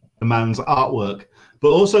the man's artwork, but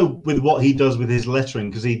also with what he does with his lettering,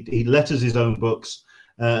 because he letters his own books,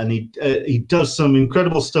 and he does some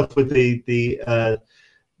incredible stuff with the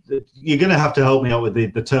you're going to have to help me out with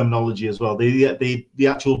the terminology as well. The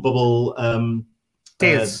actual bubble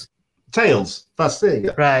tales. That's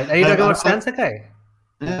it. Right. Are you talking about Stan Sakai?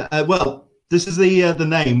 Yeah. Well, this is the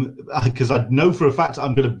name, because I know for a fact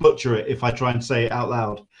I'm going to butcher it if I try and say it out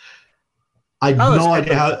loud. I have no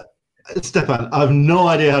idea how. Stepan. I have no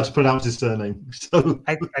idea how to pronounce his surname. So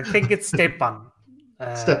I think it's Stepan.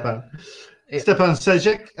 Stepan. Stepan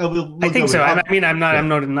Sejic. I think so. I mean, I'm not.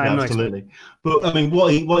 Absolutely. But I mean,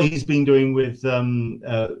 what he's been doing with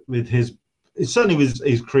his, certainly with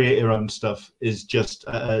his creator-owned stuff, is just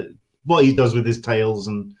what he does with his tales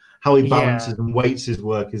and how he balances and weights his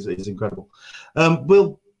work is incredible.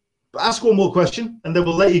 We'll ask one more question, and then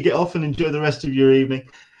we'll let you get off and enjoy the rest of your evening.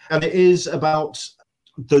 And it is about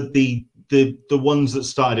the ones that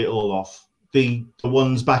started it all off. The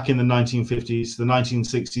ones back in the 1950s, the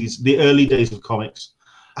 1960s, the early days of comics.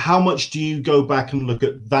 How much do you go back and look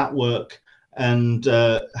at that work, and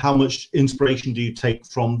how much inspiration do you take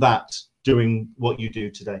from that doing what you do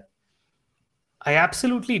today? I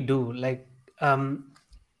absolutely do. Like,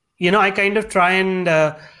 I kind of try and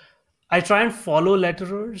follow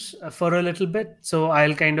letterers for a little bit. So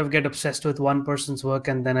I'll kind of get obsessed with one person's work,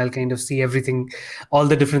 and then I'll kind of see everything, all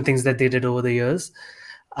the different things that they did over the years.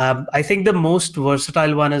 I think the most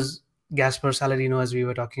versatile one is Gaspar Saladino, as we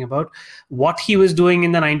were talking about. What he was doing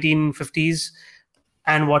in the 1950s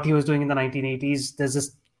and what he was doing in the 1980s,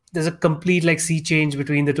 there's a complete like sea change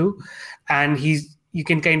between the two. And you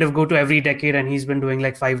can kind of go to every decade, and he's been doing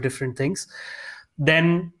like 5 different things.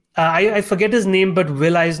 Then I forget his name, but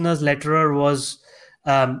Will Eisner's letterer was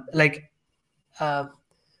I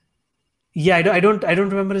don't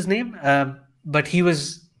remember his name, but he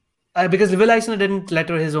was. Because Will Eisner didn't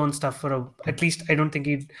letter his own stuff at least I don't think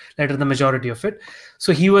he lettered the majority of it.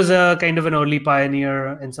 So he was a kind of an early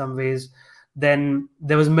pioneer in some ways. Then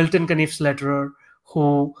there was Milton Caniff's letterer,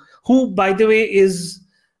 who by the way is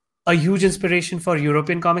a huge inspiration for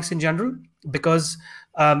European comics in general, because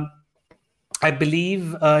I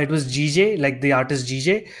believe it was GJ, like the artist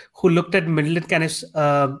GJ, who looked at Middleton Caniff's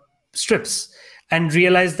strips and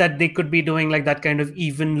realized that they could be doing like that kind of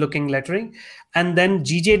even looking lettering. And then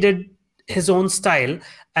GJ did his own style,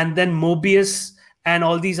 and then Mobius and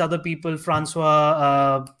all these other people,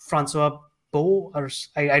 Francois Beau, or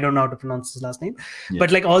I don't know how to pronounce his last name,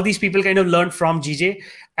 but like all these people kind of learned from GJ,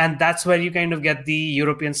 and that's where you kind of get the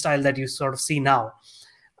European style that you sort of see now.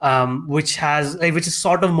 Which is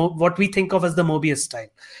sort of what we think of as the Mobius style,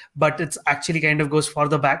 but it's actually kind of goes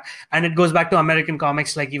further back, and it goes back to American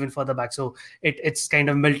comics, like even further back. So it's kind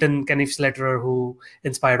of Milton Caniff's letterer who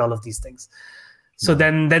inspired all of these things. So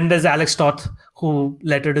then there's Alex Toth, who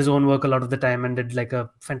lettered his own work a lot of the time and did like a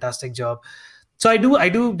fantastic job. So I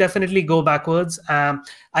do definitely go backwards.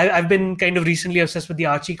 I've been kind of recently obsessed with the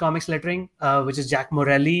Archie Comics lettering, which is Jack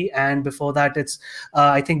Morelli, and before that it's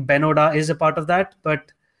I think Ben Oda is a part of that,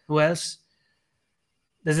 but who else?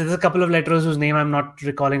 There's a couple of letterers whose name I'm not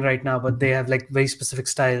recalling right now, but they have like very specific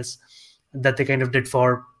styles that they kind of did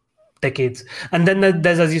for decades. And then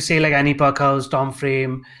there's, as you say, like Annie Parkhouse, Tom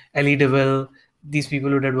Frame, Ellie DeVille, these people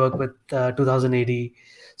who did work with 2000 AD.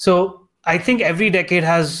 So I think every decade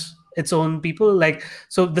has its own people. Like,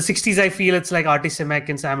 so the 60s, I feel it's like Artie Simek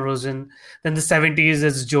and Sam Rosen. Then the 70s,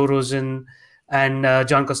 it's Joe Rosen and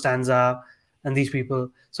John Costanza and these people.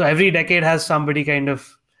 So every decade has somebody kind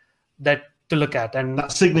of that to look at, and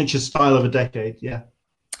that signature style of a decade. Yeah,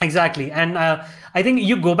 exactly. And I think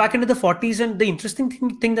you go back into the 40s, and the interesting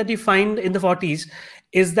thing that you find in the 40s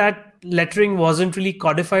is that lettering wasn't really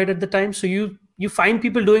codified at the time. So you find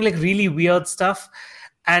people doing like really weird stuff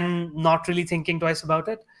and not really thinking twice about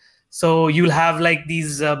it. So you'll have like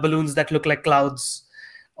these balloons that look like clouds,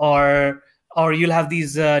 or you'll have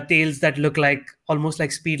these tails that look like almost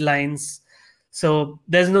like speed lines. So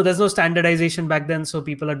there's no standardization back then. So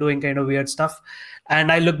people are doing kind of weird stuff. And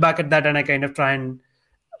I look back at that and I kind of try and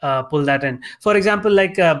pull that in. For example,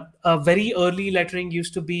 like a very early lettering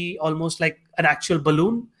used to be almost like an actual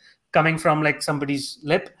balloon coming from like somebody's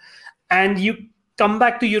lip. And you come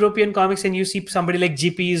back to European comics and you see somebody like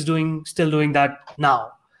GP is still doing that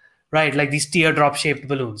now, right? Like these teardrop shaped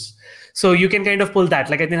balloons. So you can kind of pull that.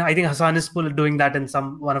 Like I think Hassan is doing that in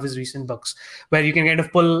one of his recent books, where you can kind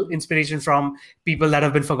of pull inspiration from people that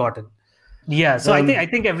have been forgotten. Yeah. So I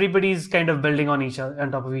think everybody's kind of building on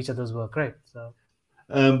top of each other's work, right? So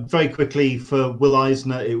very quickly for Will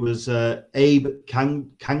Eisner, it was Abe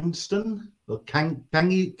Kangston or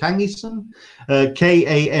Kangiston, Kanegson.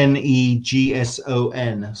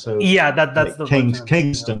 So yeah, that's the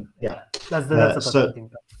Kingston. Yeah, that's the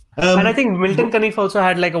thing. And I think Milton Caniff also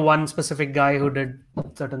had like one specific guy who did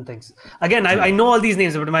certain things. Again, I know all these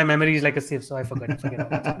names, but my memory is like a sieve, so I forget.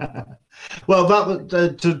 Well,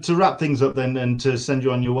 to wrap things up then, and to send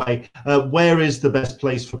you on your way, where is the best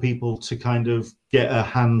place for people to kind of get a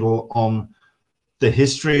handle on the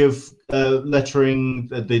history of lettering,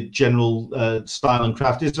 the general style and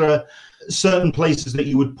craft? Is there certain places that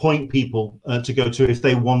you would point people to go to if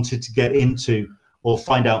they wanted to get into or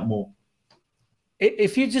find out more?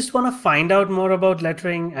 If you just want to find out more about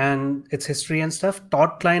lettering and its history and stuff,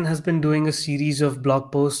 Todd Klein has been doing a series of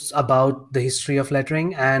blog posts about the history of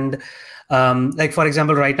lettering. And like, for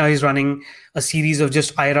example, right now he's running a series of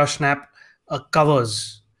just Ira Schnapp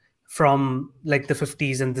covers from like the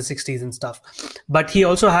 50s and the 60s and stuff. But he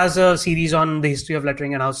also has a series on the history of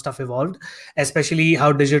lettering and how stuff evolved, especially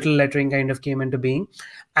how digital lettering kind of came into being.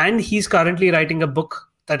 And he's currently writing a book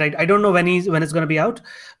that I don't know when it's going to be out,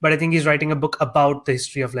 but I think he's writing a book about the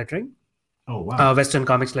history of lettering. Oh, wow. Western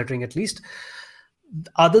comics lettering, at least.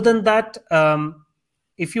 Other than that,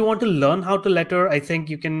 if you want to learn how to letter, I think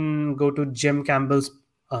you can go to Jim Campbell's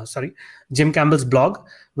blog,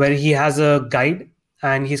 where he has a guide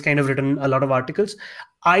and he's kind of written a lot of articles.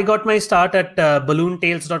 I got my start at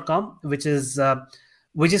balloontales.com, which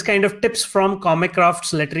is kind of tips from Comic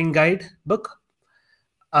Craft's lettering guide book.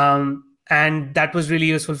 And that was really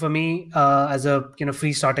useful for me as a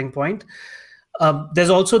free starting point. There's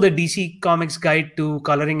also the DC Comics Guide to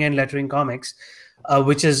Coloring and Lettering Comics,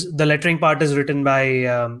 which is the lettering part is written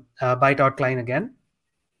by Todd Klein again,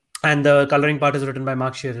 and the coloring part is written by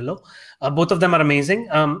Mark Chiarillo. Both of them are amazing,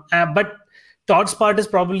 but Todd's part is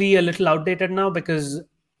probably a little outdated now because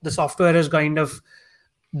the software has kind of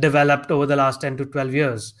developed over the last 10 to 12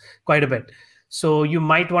 years quite a bit. So you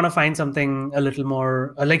might want to find something a little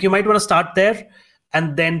more, like you might want to start there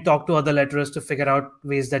and then talk to other letterers to figure out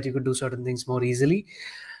ways that you could do certain things more easily.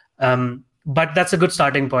 But that's a good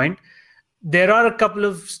starting point. There are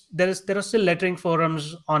still lettering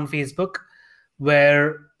forums on Facebook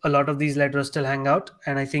where a lot of these letters still hang out,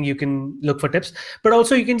 and I think you can look for tips. But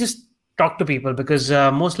also you can just talk to people, because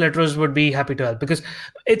most letterers would be happy to help, because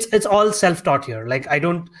it's all self-taught here. Like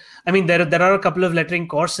there are a couple of lettering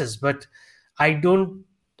courses, but I don't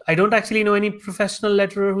actually know any professional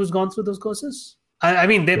letterer who's gone through those courses.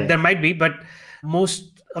 There might be, but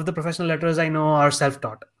most of the professional letterers I know are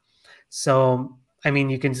self-taught. So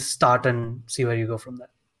you can just start and see where you go from there.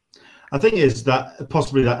 I think it's that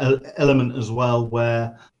possibly that element as well,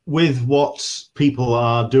 where with what people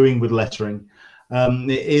are doing with lettering,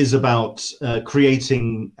 it is about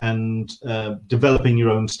creating and developing your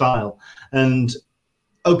own style. And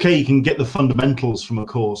okay, you can get the fundamentals from a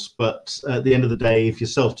course, but at the end of the day, if you're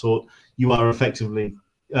self-taught, you are effectively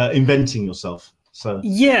inventing yourself. So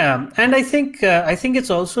yeah, and I think it's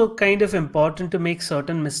also kind of important to make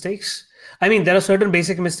certain mistakes. There are certain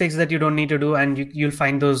basic mistakes that you don't need to do, and you'll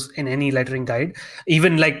find those in any lettering guide.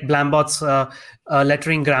 Even like Blambot's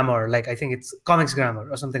lettering grammar, like I think it's comics grammar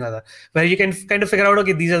or something like that, where you can kind of figure out,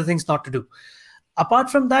 okay, these are the things not to do. Apart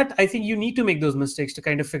from that, I think you need to make those mistakes to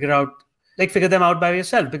kind of figure them out by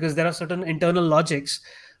yourself, because there are certain internal logics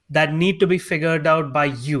that need to be figured out by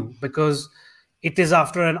you, because it is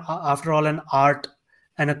after all an art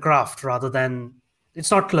and a craft, rather than, it's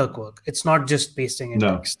not clerk work. It's not just pasting in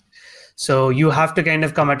text. So you have to kind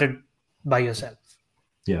of come at it by yourself.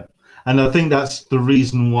 Yeah. And I think that's the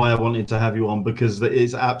reason why I wanted to have you on, because it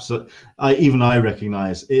is I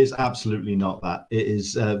recognize it is absolutely not that. It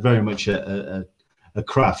is very much a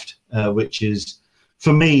craft, which is,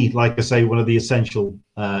 for me, like I say, one of the essential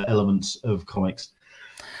elements of comics.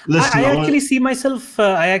 Listen, I actually see myself,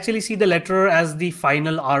 I actually see the letterer as the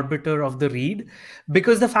final arbiter of the read,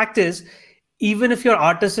 because the fact is, even if your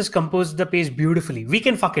artist has composed the page beautifully, we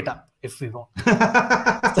can fuck it up if we want.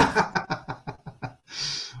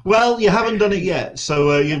 Well, you haven't done it yet,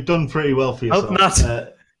 so you've done pretty well for yourself. Hope not.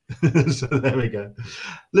 So there we go.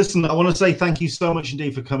 Listen, I want to say thank you so much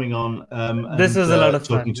indeed for coming on. This was a lot of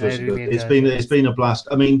talking fun. To us. It's been a blast.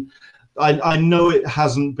 I know it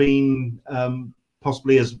hasn't been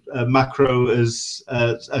possibly as macro as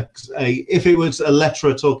if it was a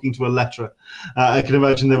letterer talking to a letterer. I can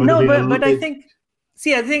imagine there would have been. But I think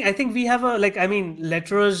we have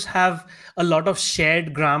letterers have a lot of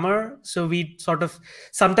shared grammar, so we sort of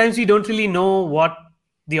sometimes we don't really know what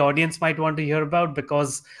the audience might want to hear about,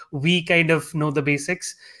 because we kind of know the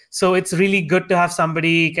basics. So it's really good to have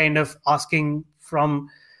somebody kind of asking from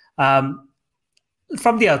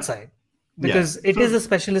the outside, because it is a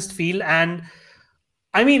specialist field. And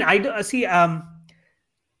I'm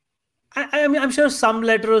sure some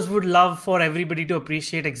letterers would love for everybody to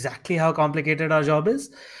appreciate exactly how complicated our job is.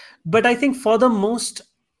 But I think for the most,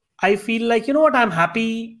 I feel like, I'm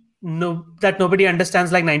happy that nobody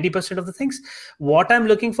understands like 90% of the things. What I'm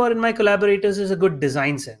looking for in my collaborators is a good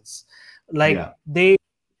design sense. I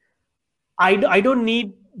don't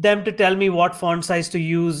need them to tell me what font size to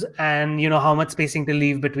use and, how much spacing to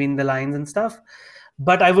leave between the lines and stuff.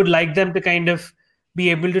 But I would like them to kind of be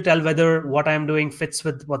able to tell whether what I'm doing fits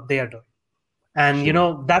with what they are doing. And,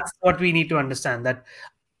 that's what we need to understand, that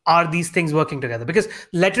are these things working together? Because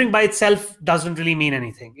lettering by itself doesn't really mean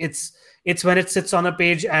anything. It's when it sits on a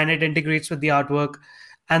page and it integrates with the artwork.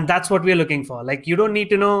 And that's what we're looking for. Like, you don't need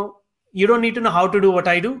to know how to do what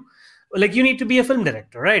I do. Like, you need to be a film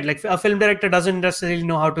director, right? Like, a film director doesn't necessarily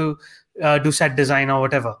know how to do set design or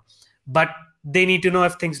whatever, but they need to know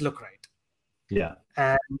if things look right. Yeah.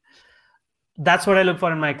 And that's what I look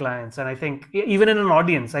for in my clients. And I think even in an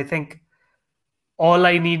audience, I think all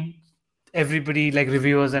I need everybody, like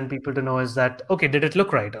reviewers and people, to know is that, okay, did it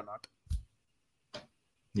look right or not?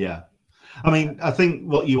 Yeah. I think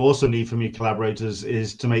what you also need from your collaborators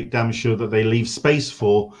is to make damn sure that they leave space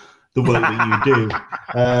for the work that you do.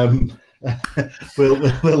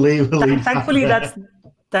 We'll leave.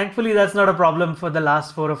 Thankfully, that's not a problem for the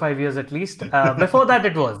last 4 or 5 years at least. Before that,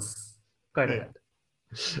 it was quite a bit.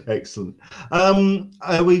 Excellent.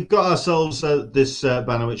 We've got ourselves this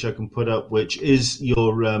banner which I can put up, which is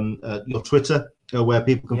your Twitter, where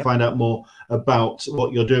people can find out more about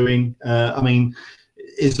what you're doing.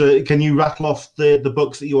 Can you rattle off the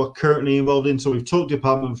books that you are currently involved in? So we've talked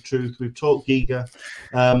Department of Truth, we've talked Giga.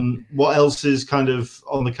 What else is kind of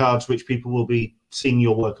on the cards which people will be seeing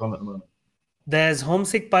your work on at the moment? There's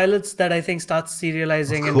Homesick Pilots that I think starts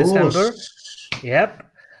serializing in December. Yep.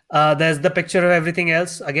 There's The Picture of Everything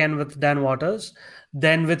Else, again with Dan Waters.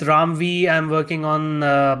 Then with Ram V, I'm working on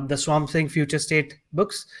the Swamp Thing Future State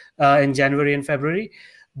books in January and February.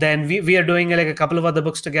 Then we are doing like a couple of other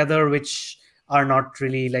books together, which are not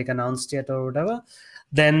really like announced yet or whatever.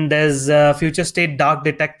 Then there's Future State Dark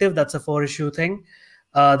Detective. That's a 4-issue thing.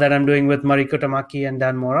 that I'm doing with Mariko Tamaki and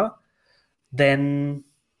Dan Mora. Then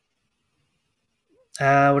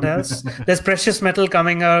what else? There's Precious Metal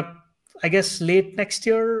coming out, I guess, late next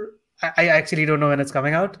year. I actually don't know when it's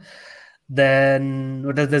coming out. Then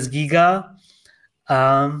what else? There's Giga.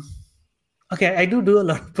 Okay, I do a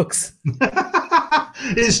lot of books.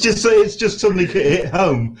 It's just suddenly hit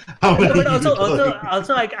home. But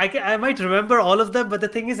also, I might remember all of them, but the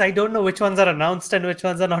thing is, I don't know which ones are announced and which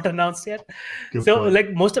ones are not announced yet. Good So, point.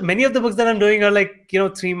 like many of the books that I'm doing are like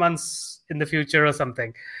 3 months in the future or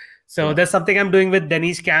something. So there's something I'm doing with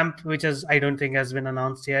Denise Camp, which I don't think has been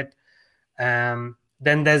announced yet. Then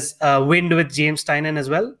there's Wind with James Tynan as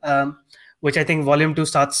well, which I think Volume 2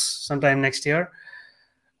 starts sometime next year.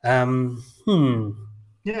 Yeah.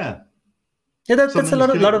 Yeah, that's a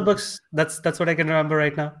lot of books. That's what I can remember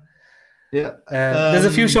right now. Yeah. There's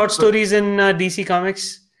a few short stories in DC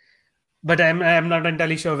Comics, but I'm not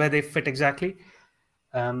entirely sure where they fit exactly.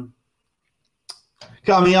 I mean,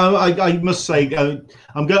 I must say,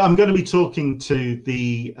 I'm going to be talking to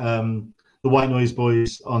the White Noise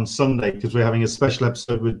Boys on Sunday because we're having a special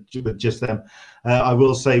episode with just them. I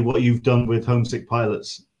will say what you've done with Homesick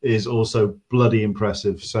Pilots is also bloody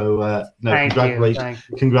impressive. So congratulations!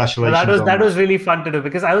 Congratulations! That was really fun to do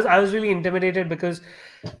because I was really intimidated because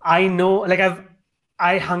I know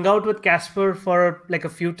I hung out with Casper for like a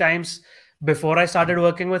few times before I started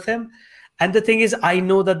working with him, and the thing is, I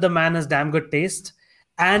know that the man has damn good taste,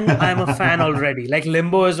 and I'm a fan already. Like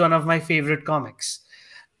Limbo is one of my favorite comics,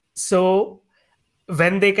 so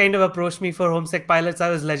when they kind of approached me for Homesick Pilots, I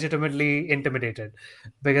was legitimately intimidated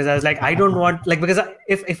because I was like, I don't want because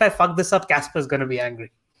if I fuck this up, Casper's gonna be angry.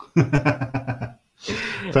 Fair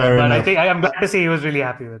enough. I think I'm glad to see he was really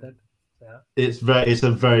happy with it. Yeah. It's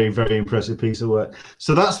a very, very impressive piece of work.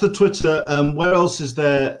 So that's the Twitter. Where else is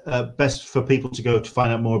there best for people to go to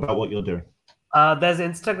find out more about what you're doing? There's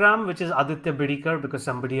Instagram, which is Aditya Bidikar because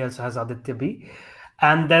somebody else has Aditya B,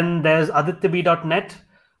 and then there's adityab.net.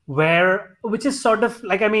 Which is sort of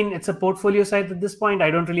like, I mean, it's a portfolio site at this point. I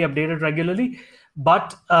don't really update it regularly,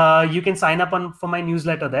 but you can sign up for my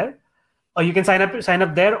newsletter there, or you can sign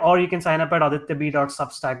up there, or you can sign up at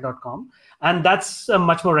adityab.substack.com, and that's a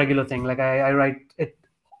much more regular thing. Like I write it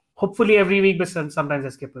hopefully every week, but sometimes I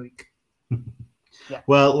skip a week. Yeah.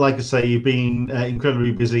 Well, like I say, you've been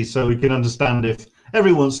incredibly busy, so we can understand if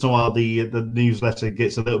every once in a while the newsletter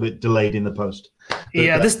gets a little bit delayed in the post. But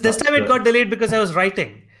this time it got delayed because I was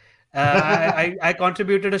writing. I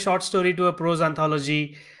contributed a short story to a prose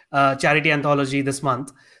anthology, charity anthology this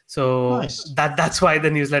month. So nice. That's why the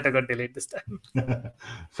newsletter got delayed this time.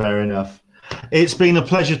 Fair enough. It's been a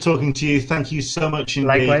pleasure talking to you. Thank you so much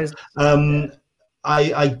indeed. Likewise.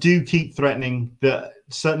 I do keep threatening that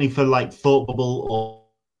certainly for like Thought Bubble or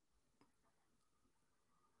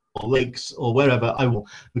Lakes or wherever, I will,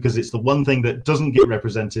 because it's the one thing that doesn't get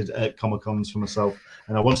represented at Comic-Cons for myself,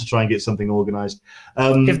 and I want to try and get something organized.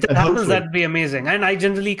 If that happens, that'd be amazing. And I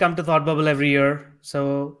generally come to Thought Bubble every year,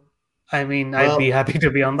 so I mean, I'd be happy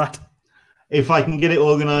to be on that. If I can get it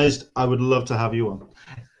organized, I would love to have you on.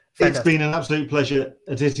 Fantastic. It's been an absolute pleasure.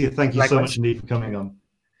 Aditya, thank you so much indeed for coming on.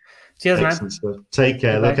 Cheers, excellent man. Stuff. Take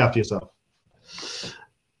care. Look after yourself.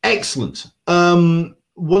 Excellent.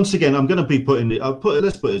 Once again, I'm going to be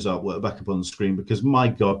let's put his artwork back up on the screen because my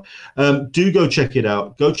God, do go check it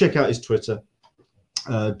out. Go check out his Twitter.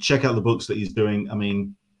 Check out the books that he's doing. I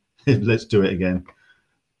mean, let's do it again.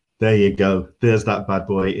 There you go. There's that bad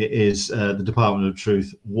boy. It is The Department of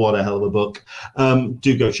Truth. What a hell of a book.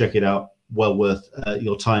 Do go check it out. Well worth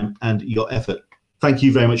your time and your effort. Thank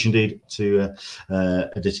you very much indeed to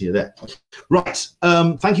Aditya there. Right.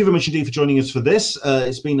 Thank you very much indeed for joining us for this.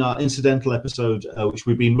 It's been our incidental episode, which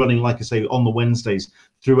we've been running, like I say, on the Wednesdays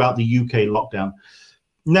throughout the UK lockdown.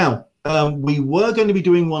 Now, we were going to be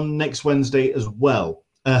doing one next Wednesday as well.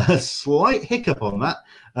 A slight hiccup on that,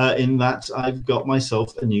 in that I've got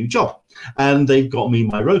myself a new job. And they've got me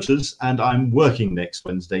my rotas, and I'm working next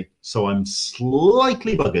Wednesday. So I'm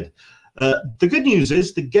slightly buggered. The good news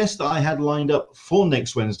is the guest that I had lined up for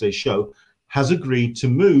next Wednesday's show has agreed to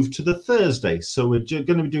move to the Thursday. So we're going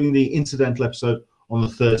to be doing the incidental episode on the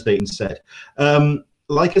Thursday instead.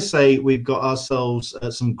 Like I say, we've got ourselves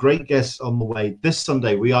some great guests on the way. This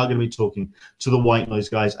Sunday, we are going to be talking to the White Noise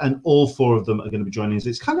guys, and all four of them are going to be joining us.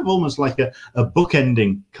 It's kind of almost like a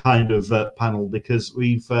bookending kind of panel because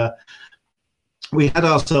we had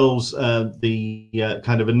ourselves the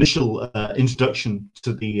kind of initial introduction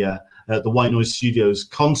to the White Noise Studios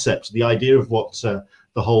concept, the idea of what the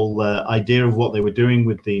whole idea of what they were doing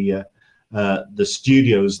with the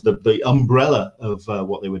studios, the umbrella of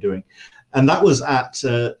what they were doing. And that was at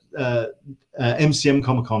MCM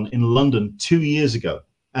Comic Con in London 2 years ago.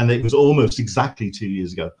 And it was almost exactly 2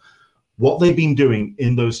 years ago. What they've been doing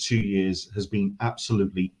in those 2 years has been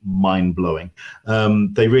absolutely mind-blowing.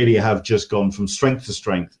 They really have just gone from strength to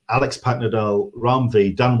strength. Alex Packnadal, Ram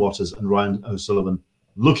V, Dan Waters, and Ryan O'Sullivan.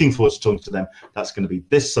 Looking forward to talking to them. That's going to be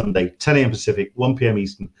this Sunday, 10 a.m. Pacific, 1 p.m.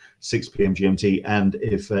 Eastern, 6 p.m. GMT. And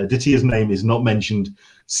if Ditya's name is not mentioned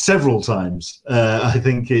several times, I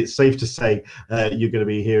think it's safe to say you're going to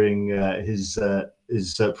be hearing his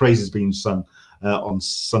praises being sung on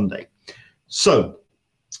Sunday. So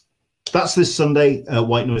that's this Sunday,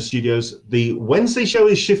 White Noise Studios. The Wednesday show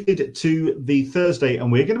is shifted to the Thursday,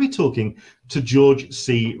 and we're going to be talking to George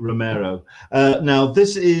C. Romero. Now,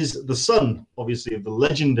 this is the son, obviously, of the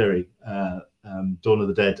legendary Dawn of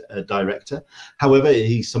the Dead director. However,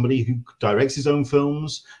 he's somebody who directs his own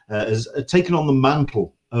films, has taken on the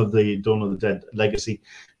mantle of the Dawn of the Dead legacy,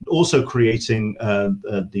 also creating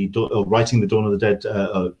writing the Dawn of the Dead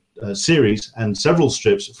series and several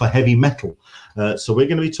strips for heavy metal. So we're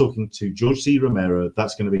going to be talking to George C. Romero.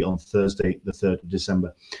 That's going to be on Thursday, the 3rd of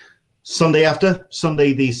December. Sunday,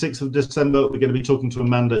 the 6th of December, we're going to be talking to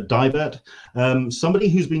Amanda Dibert, somebody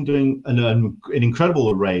who's been doing an incredible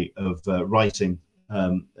array of writing,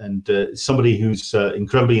 and somebody who's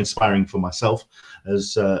incredibly inspiring for myself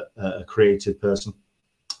as a creative person.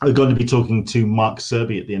 We're going to be talking to Mark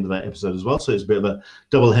Serby at the end of that episode as well, so it's a bit of a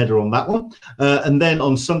double header on that one. And then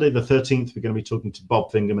on Sunday the 13th, we're going to be talking to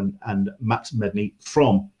Bob Fingerman and Matt Medney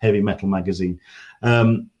from Heavy Metal Magazine.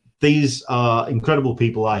 These are incredible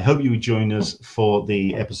people. I hope you would join us for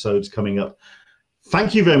the episodes coming up.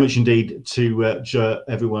 Thank you very much indeed to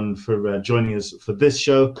everyone for joining us for this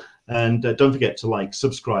show. And don't forget to like,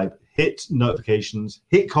 subscribe, hit notifications,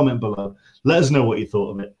 hit comment below. Let us know what you thought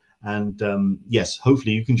of it. And yes,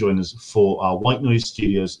 hopefully you can join us for our White Noise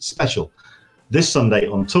Studios special this Sunday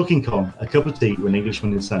on Talking Con, a cup of tea with an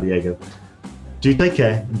Englishman in San Diego. Do take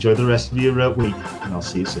care, enjoy the rest of your week, and I'll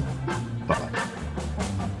see you soon. Bye-bye.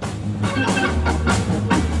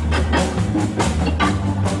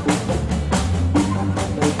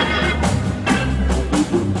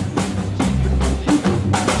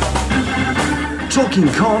 Talking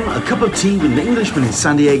Con, a cup of tea with an Englishman in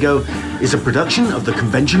San Diego is a production of the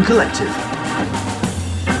Convention Collective.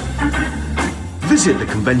 Visit the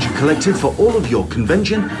Convention Collective for all of your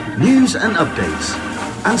convention news and updates,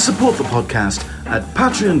 and support the podcast at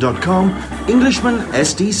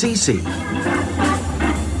patreon.com/EnglishmanSDCC.